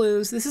any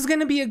clues. This is going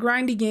to be a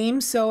grindy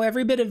game, so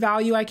every bit of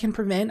value I can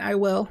prevent, I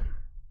will.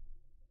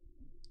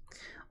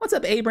 What's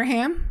up,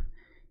 Abraham?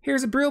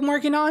 Here's a brew I'm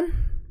working on.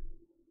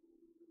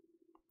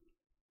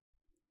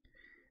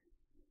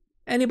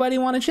 Anybody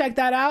want to check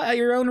that out at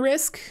your own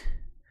risk?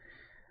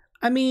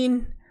 I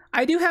mean,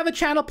 I do have a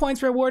channel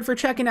points reward for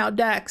checking out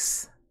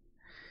decks,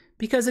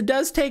 because it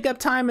does take up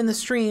time in the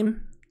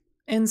stream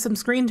and some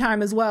screen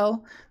time as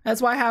well.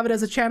 That's why I have it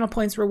as a channel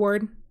points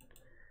reward.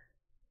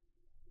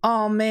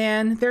 Oh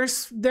man,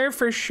 they're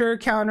for sure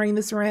countering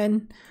this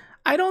Ren.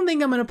 I don't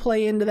think I'm gonna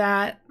play into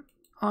that,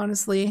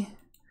 honestly.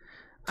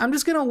 I'm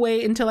just gonna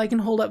wait until I can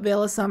hold up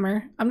Veil of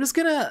Summer. I'm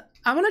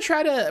gonna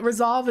try to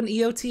resolve an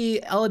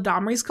EOT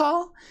Eladamri's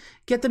Call,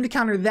 get them to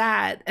counter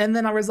that, and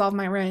then I'll resolve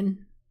my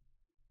Ren.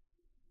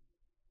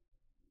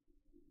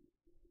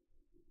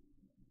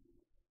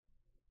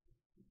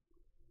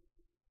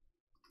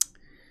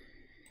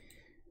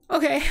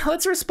 Okay,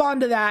 let's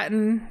respond to that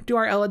and do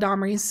our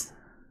Eladamri's.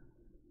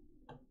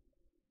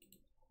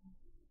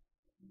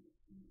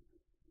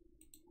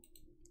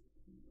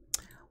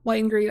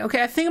 White and green.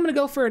 Okay, I think I'm gonna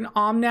go for an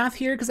Omnath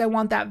here because I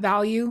want that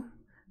value.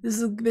 This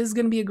is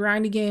gonna be a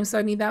grindy game, so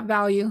I need that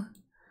value.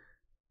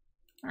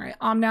 All right,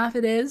 Omnath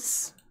it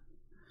is.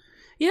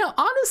 You know,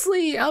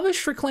 honestly,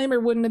 Elvish Reclaimer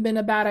wouldn't have been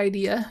a bad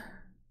idea.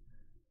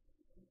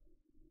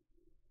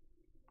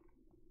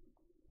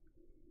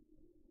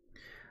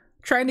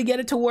 Trying to get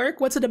it to work.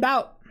 What's it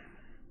about?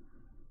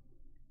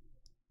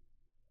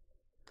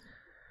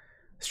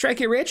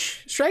 Strike It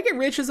Rich. Strike It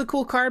Rich is a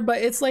cool card,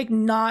 but it's like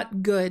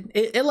not good.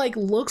 It like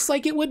looks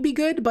like it would be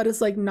good, but it's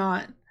like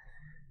not.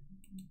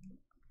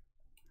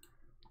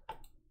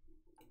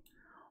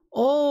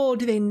 Oh,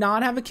 do they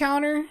not have a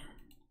counter?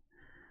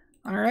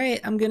 All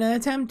right, I'm gonna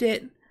attempt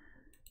it.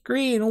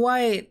 Green,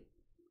 white,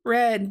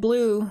 red,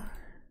 blue.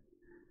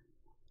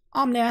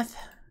 Omnath.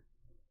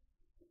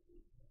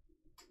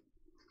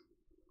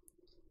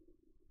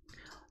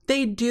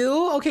 They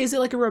do? Okay, is it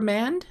like a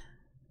remand?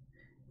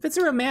 If it's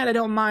a remand, I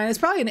don't mind. It's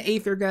probably an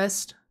Aether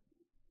Gust.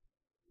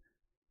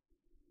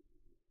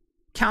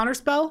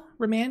 Counterspell?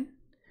 Remand?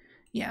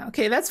 Yeah,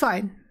 okay, that's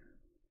fine.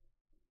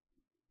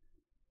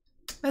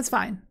 That's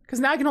fine. Because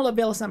now I can hold up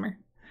Veil of Summer.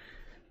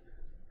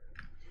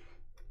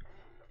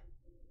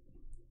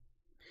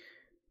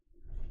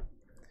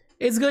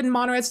 It's good in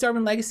Mono Red Storm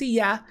and Legacy?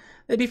 Yeah,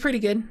 that'd be pretty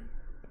good.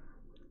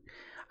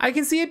 I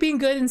can see it being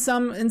good in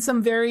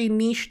some very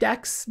niche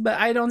decks, but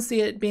I don't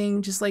see it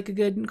being just like a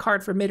good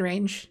card for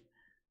mid-range.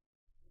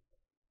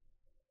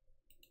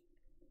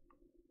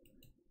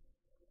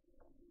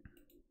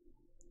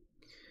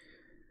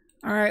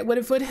 All right,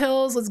 Wooded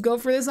Foothills, let's go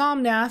for this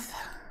Omnath.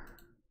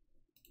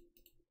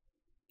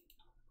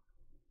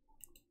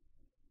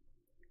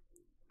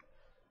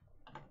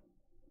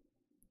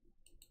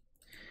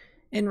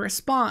 In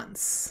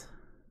response,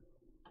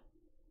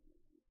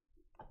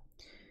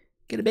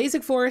 get a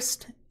basic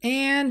forest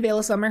and Veil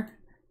of Summer.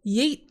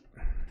 Yeet.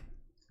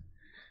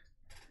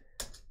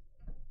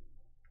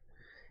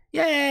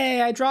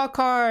 Yay, I draw a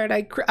card.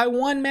 I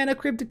won Mana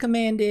Cryptic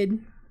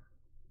Commanded.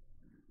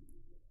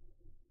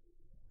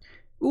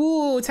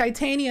 Ooh,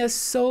 Titania is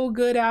so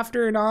good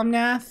after an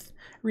Omnath.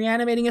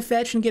 Reanimating a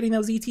fetch and getting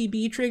those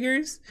ETB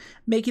triggers.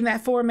 Making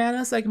that 4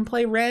 mana so I can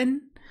play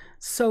Ren.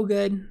 So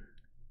good.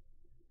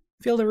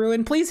 Field of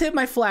Ruin. Please hit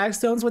my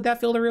flagstones with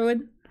that Field of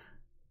Ruin.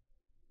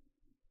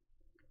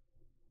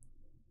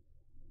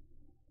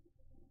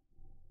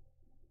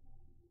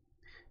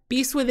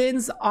 Beast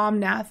Within's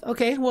Omnath.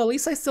 Okay, well at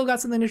least I still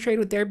got something to trade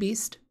with their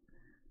beast.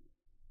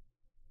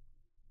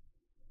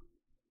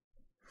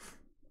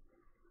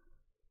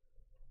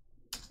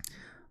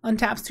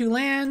 Untaps 2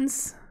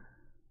 lands.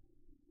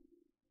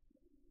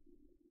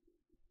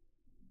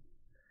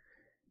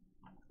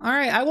 All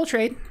right, I will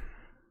trade.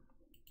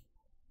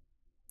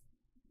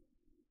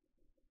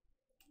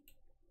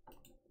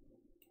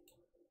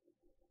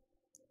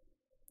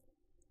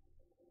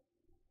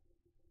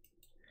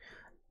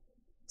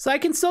 So I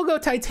can still go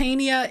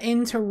Titania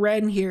into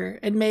Ren here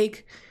and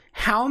make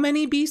how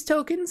many beast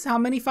tokens? How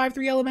many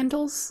 5/3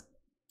 elementals?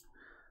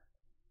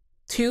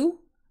 2?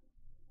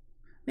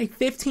 Make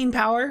 15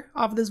 power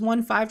off of this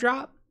 1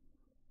 5-drop.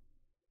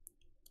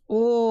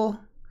 Oh,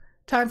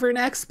 time for an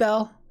X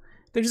spell.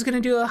 They're just gonna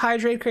do a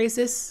Hydrate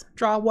Krasis,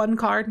 draw 1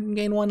 card and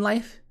gain 1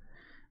 life.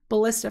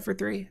 Ballista for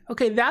 3.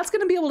 Okay, that's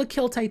gonna be able to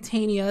kill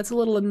Titania. That's a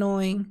little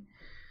annoying.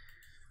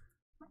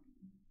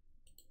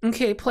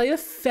 Okay, play a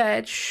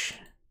fetch.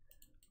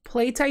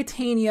 Play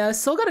Titania.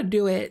 Still gotta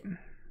do it.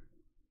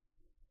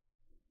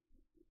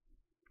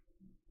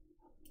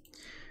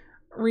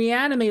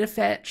 Reanimate a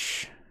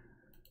fetch.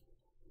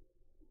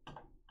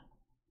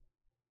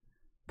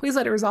 Please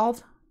let it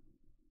resolve.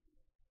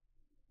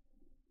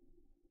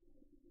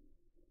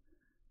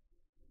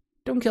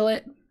 don't kill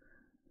it.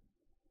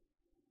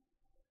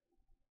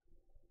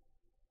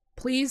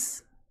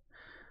 Please.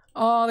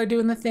 Oh, they're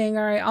doing the thing.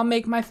 All right, I'll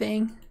make my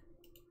thing.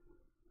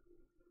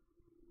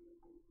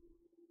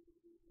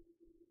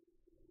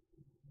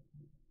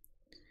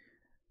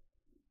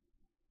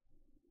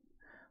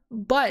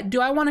 But do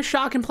I want to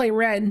shock and play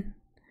red?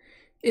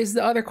 Is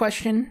the other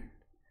question.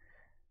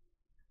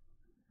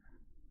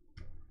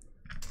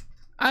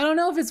 I don't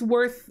know if it's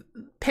worth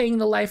paying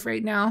the life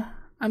right now.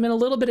 I'm in a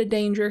little bit of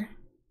danger.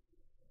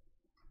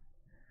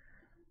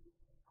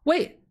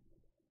 Wait.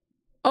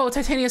 Oh,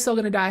 Titania's still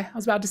gonna die. I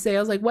was about to say, I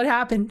was like, what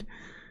happened?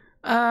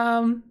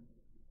 I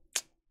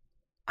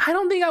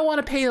don't think I want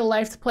to pay the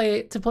life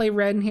to play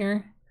red in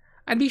here.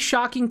 I'd be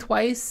shocking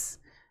twice.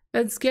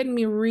 That's getting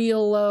me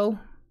real low.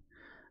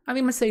 I'm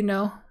gonna say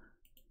no.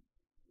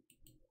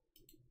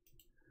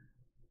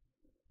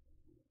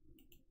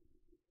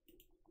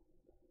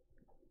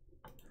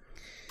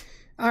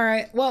 All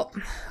right, well,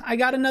 I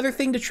got another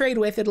thing to trade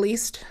with at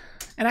least.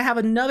 And I have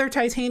another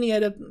Titania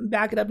to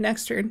back it up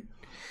next turn.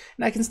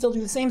 And I can still do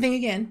the same thing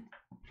again.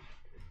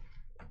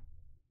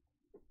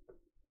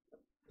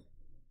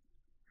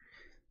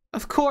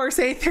 Of course,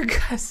 Aether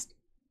Gust.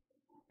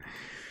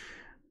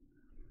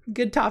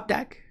 Good top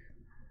deck.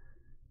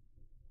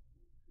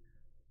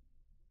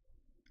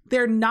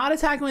 They're not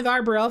attacking with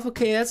Arbor Elf.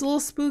 Okay, that's a little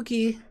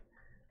spooky.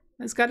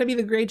 That's got to be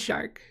the Great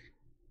Shark.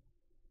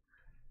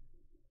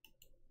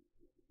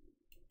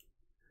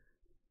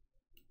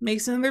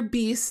 Makes another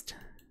beast.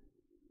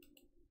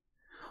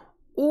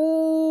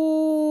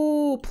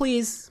 Oh,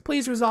 please.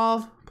 Please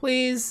resolve.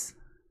 Please.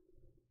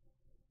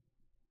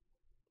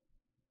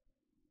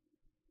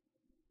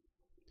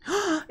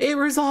 It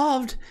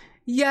resolved.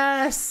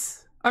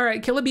 Yes. All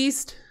right, kill a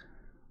beast.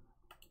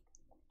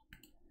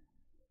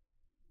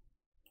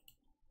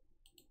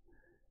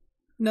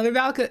 Another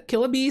Valakut.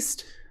 Kill a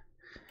beast.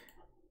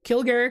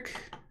 Kill Garrick.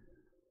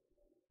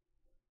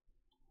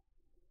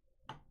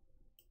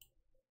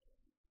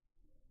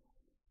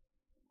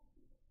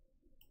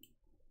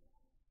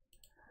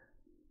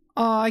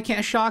 Oh, I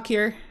can't shock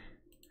here.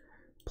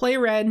 Play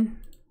red.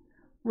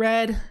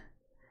 Red.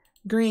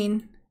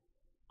 Green.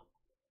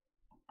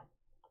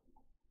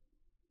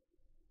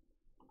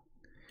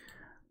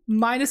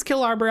 Minus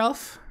kill Arbor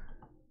Elf.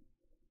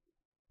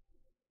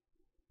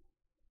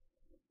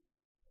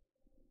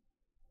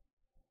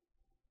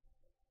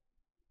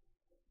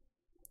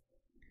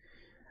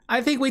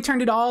 I think we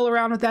turned it all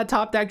around with that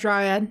top deck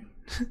Dryad.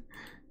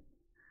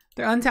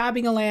 They're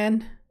untapping a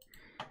land.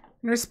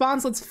 In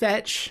response, let's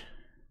fetch.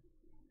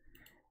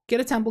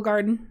 Get a Temple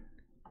Garden.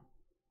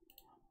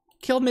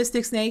 Kill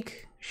Mystic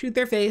Snake. Shoot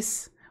their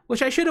face.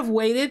 Which I should have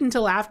waited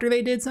until after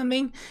they did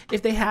something,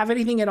 if they have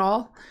anything at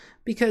all.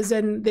 Because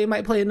then they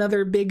might play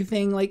another big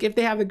thing. Like if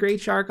they have a Great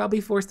Shark, I'll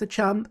be forced to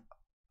chump.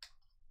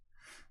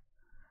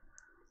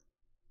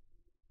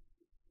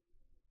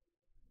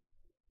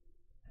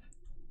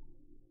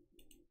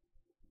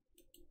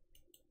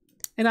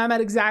 And I'm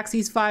at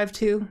Xaxes 5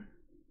 too.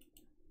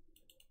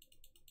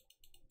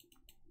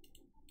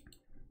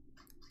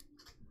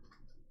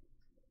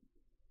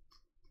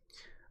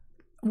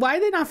 Why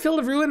did they not Field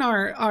of Ruin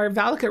our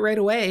Valakut right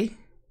away?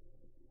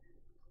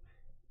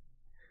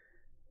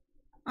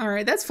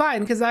 Alright, that's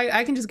fine, because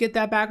I can just get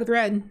that back with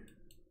red.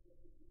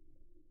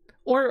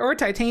 Or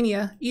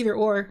Titania, either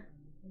or.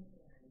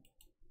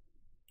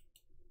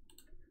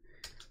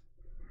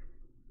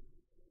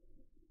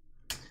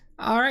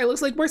 Alright,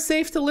 looks like we're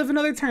safe to live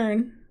another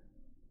turn.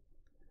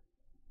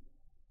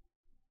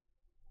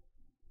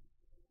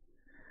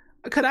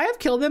 Could I have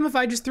killed them if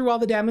I just threw all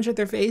the damage at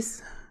their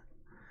face?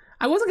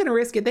 I wasn't going to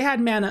risk it. They had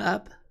mana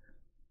up.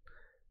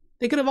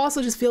 They could have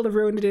also just Field of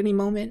Ruin at any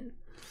moment.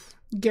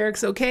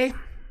 Garrick's okay.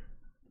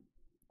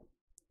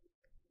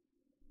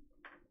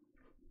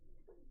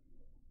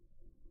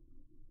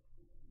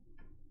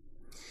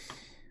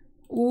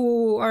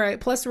 Ooh,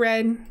 alright. Plus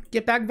red.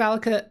 Get back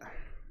Valakut.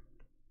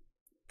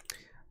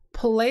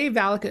 Play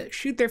Valakut.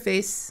 Shoot their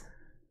face.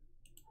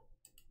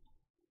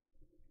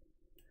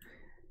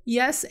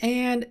 Yes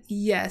and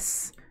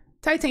yes.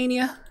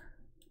 Titania.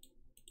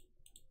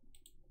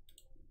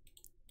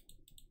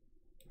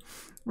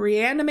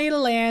 Reanimate a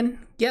land.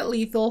 Get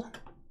lethal.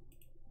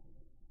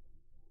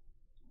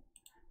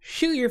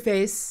 Shoot your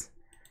face.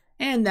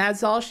 And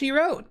that's all she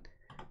wrote.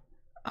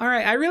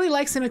 Alright, I really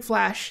like Simic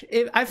Flash.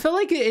 I feel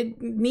like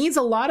it needs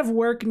a lot of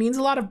work, needs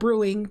a lot of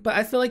brewing, but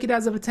I feel like it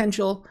has a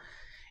potential.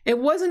 It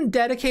wasn't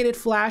dedicated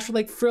Flash for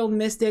like Frilled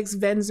Mystics,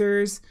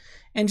 Venzers,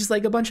 and just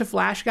like a bunch of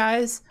Flash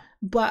guys.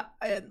 But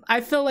I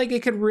feel like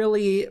it could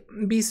really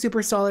be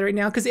super solid right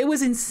now because it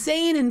was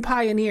insane in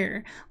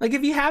Pioneer. Like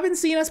if you haven't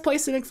seen us play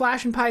Simic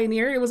Flash in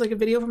Pioneer, it was like a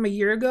video from a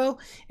year ago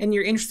and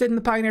you're interested in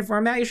the Pioneer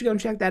format, you should go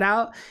and check that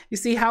out. You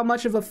see how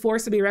much of a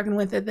force to be reckoned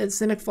with that the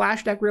Simic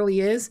Flash deck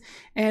really is.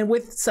 And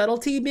with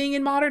Subtlety being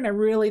in Modern, I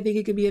really think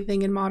it could be a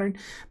thing in Modern.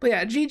 But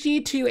yeah,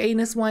 GG to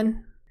Anus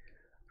 1.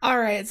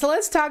 Alright, so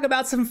let's talk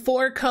about some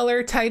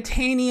 4-color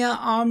Titania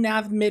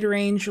Omnath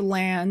mid-range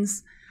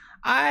lands.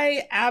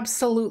 I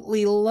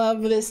absolutely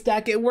love this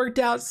deck. It worked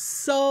out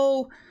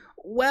so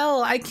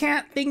well, I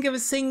can't think of a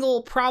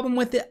single problem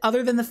with it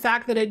other than the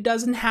fact that it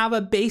doesn't have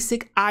a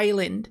basic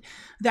island.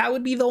 That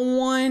would be the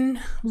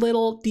one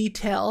little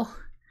detail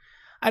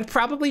I'd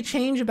probably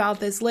change about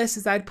this list,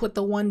 is I'd put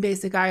the one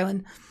basic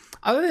island.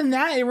 Other than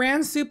that, it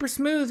ran super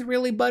smooth,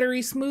 really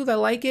buttery smooth. I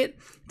like it.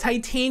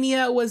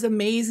 Titania was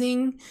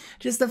amazing.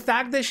 Just the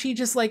fact that she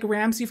just like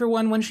ramps you for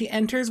one when she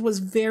enters was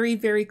very,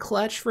 very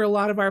clutch for a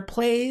lot of our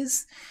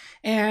plays.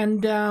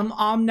 And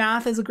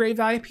Omnath is a great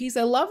value piece.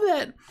 I love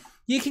that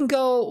you can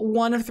go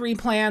one of three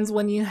plans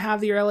when you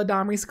have your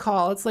Eladamri's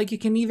Call. It's like you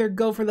can either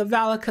go for the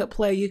Valakut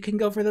play, you can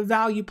go for the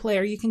value play,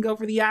 or you can go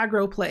for the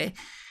aggro play.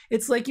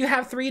 It's like you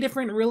have three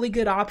different really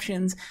good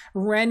options.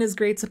 Ren is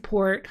great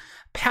support.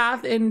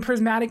 Path and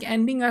Prismatic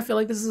Ending, I feel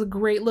like this is a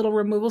great little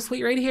removal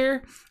suite right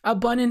here.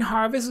 Abundant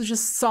Harvest was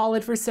just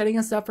solid for setting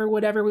us up for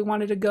whatever we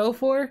wanted to go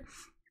for.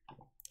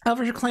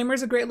 Elvish Reclaimer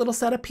is a great little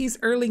setup piece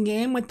early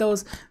game with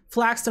those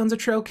Flagstones of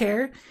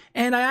Trocare.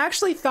 And I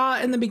actually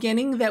thought in the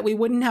beginning that we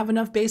wouldn't have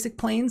enough basic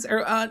planes or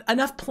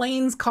enough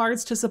planes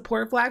cards to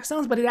support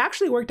Flagstones, but it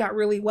actually worked out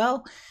really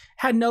well.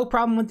 Had no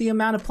problem with the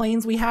amount of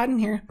planes we had in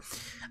here.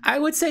 I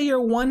would say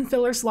your one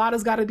filler slot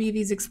has got to be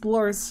these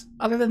Explorers.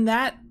 Other than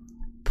that,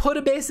 put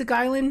a basic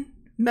island,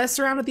 mess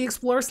around with the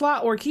Explorer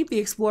slot, or keep the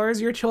Explorers,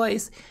 your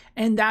choice.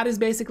 And that is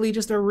basically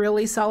just a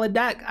really solid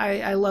deck.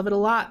 I love it a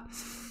lot.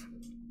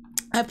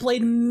 I've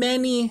played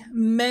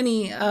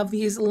many of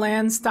these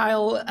land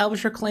style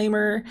Elvish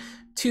Reclaimer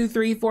 2,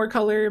 3, 4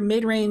 color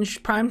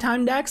mid-range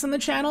primetime decks on the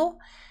channel,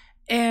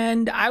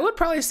 and I would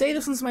probably say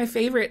this one's my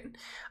favorite.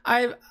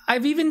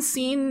 I've even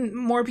seen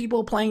more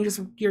people playing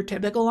just your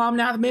typical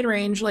Omnath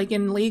mid-range, like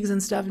in leagues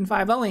and stuff in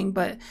 5-0ing,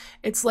 but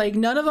it's like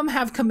none of them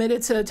have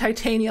committed to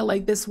Titania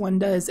like this one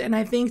does, and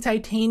I think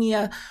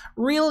Titania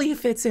really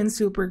fits in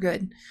super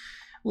good.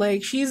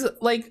 Like, she's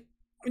like,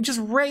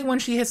 just right when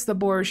she hits the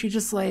board, she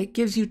just like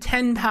gives you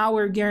 10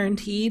 power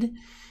guaranteed.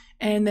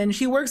 And then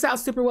she works out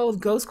super well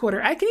with Ghost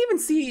Quarter. I can even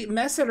see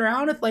messing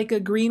around with like a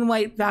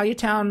green-white Value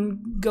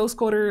Town Ghost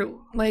Quarter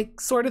like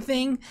sort of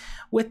thing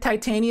with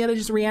Titania to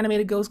just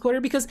reanimate a Ghost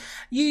Quarter, because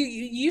you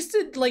used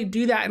to like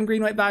do that in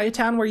green-white Value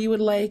Town where you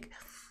would like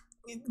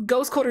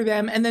Ghost Quarter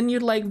them and then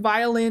you'd like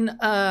violin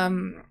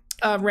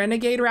a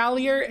Renegade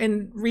Rallier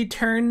and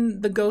return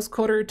the Ghost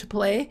Quarter to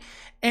play.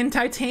 And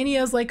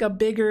Titania is like a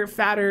bigger,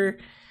 fatter,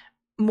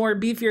 more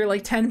beefier,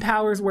 like 10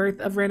 powers worth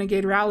of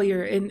Renegade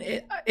Rallier, and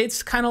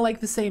it's kind of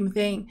like the same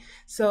thing.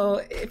 So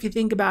if you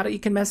think about it, you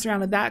can mess around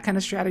with that kind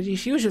of strategy.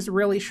 She was just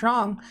really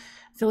strong.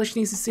 I feel like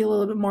she needs to see a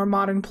little bit more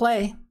modern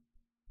play.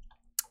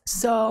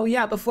 So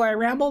yeah, before I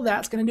ramble,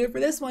 that's gonna do it for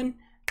this one.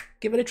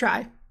 Give it a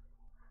try.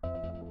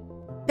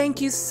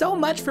 Thank you so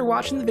much for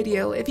watching the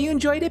video. If you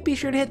enjoyed it, be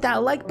sure to hit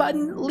that like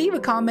button, leave a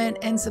comment,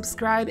 and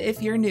subscribe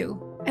if you're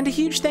new. And a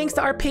huge thanks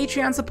to our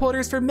Patreon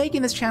supporters for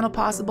making this channel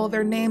possible.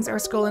 Their names are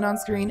scrolling on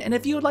screen. And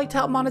if you would like to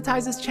help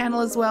monetize this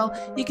channel as well,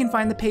 you can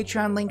find the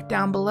Patreon link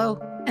down below.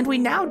 And we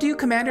now do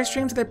Commander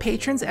streams with their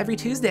patrons every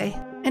Tuesday.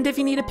 And if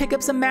you need to pick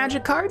up some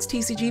Magic cards,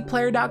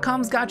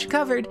 TCGplayer.com's got you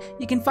covered.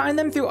 You can find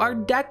them through our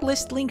deck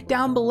list link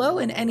down below,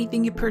 and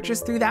anything you purchase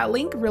through that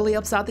link really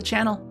helps out the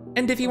channel.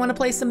 And if you want to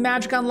play some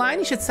Magic online,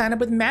 you should sign up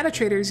with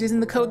ManaTraders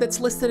using the code that's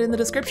listed in the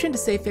description to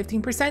save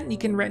 15%. You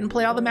can rent and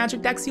play all the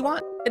Magic decks you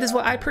want. It is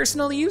what I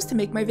personally use to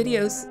make my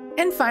videos.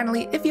 And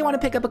finally, if you want to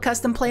pick up a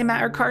custom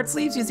playmat or card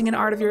sleeves using an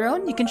art of your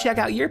own, you can check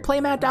out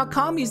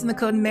YourPlaymat.com using the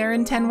code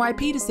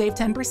Meryn10YP to save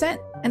 10%.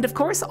 And of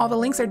course, all the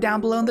links are down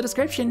below in the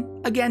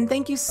description. Again,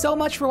 thank you so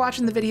much for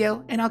watching the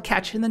video, and I'll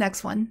catch you in the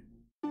next one.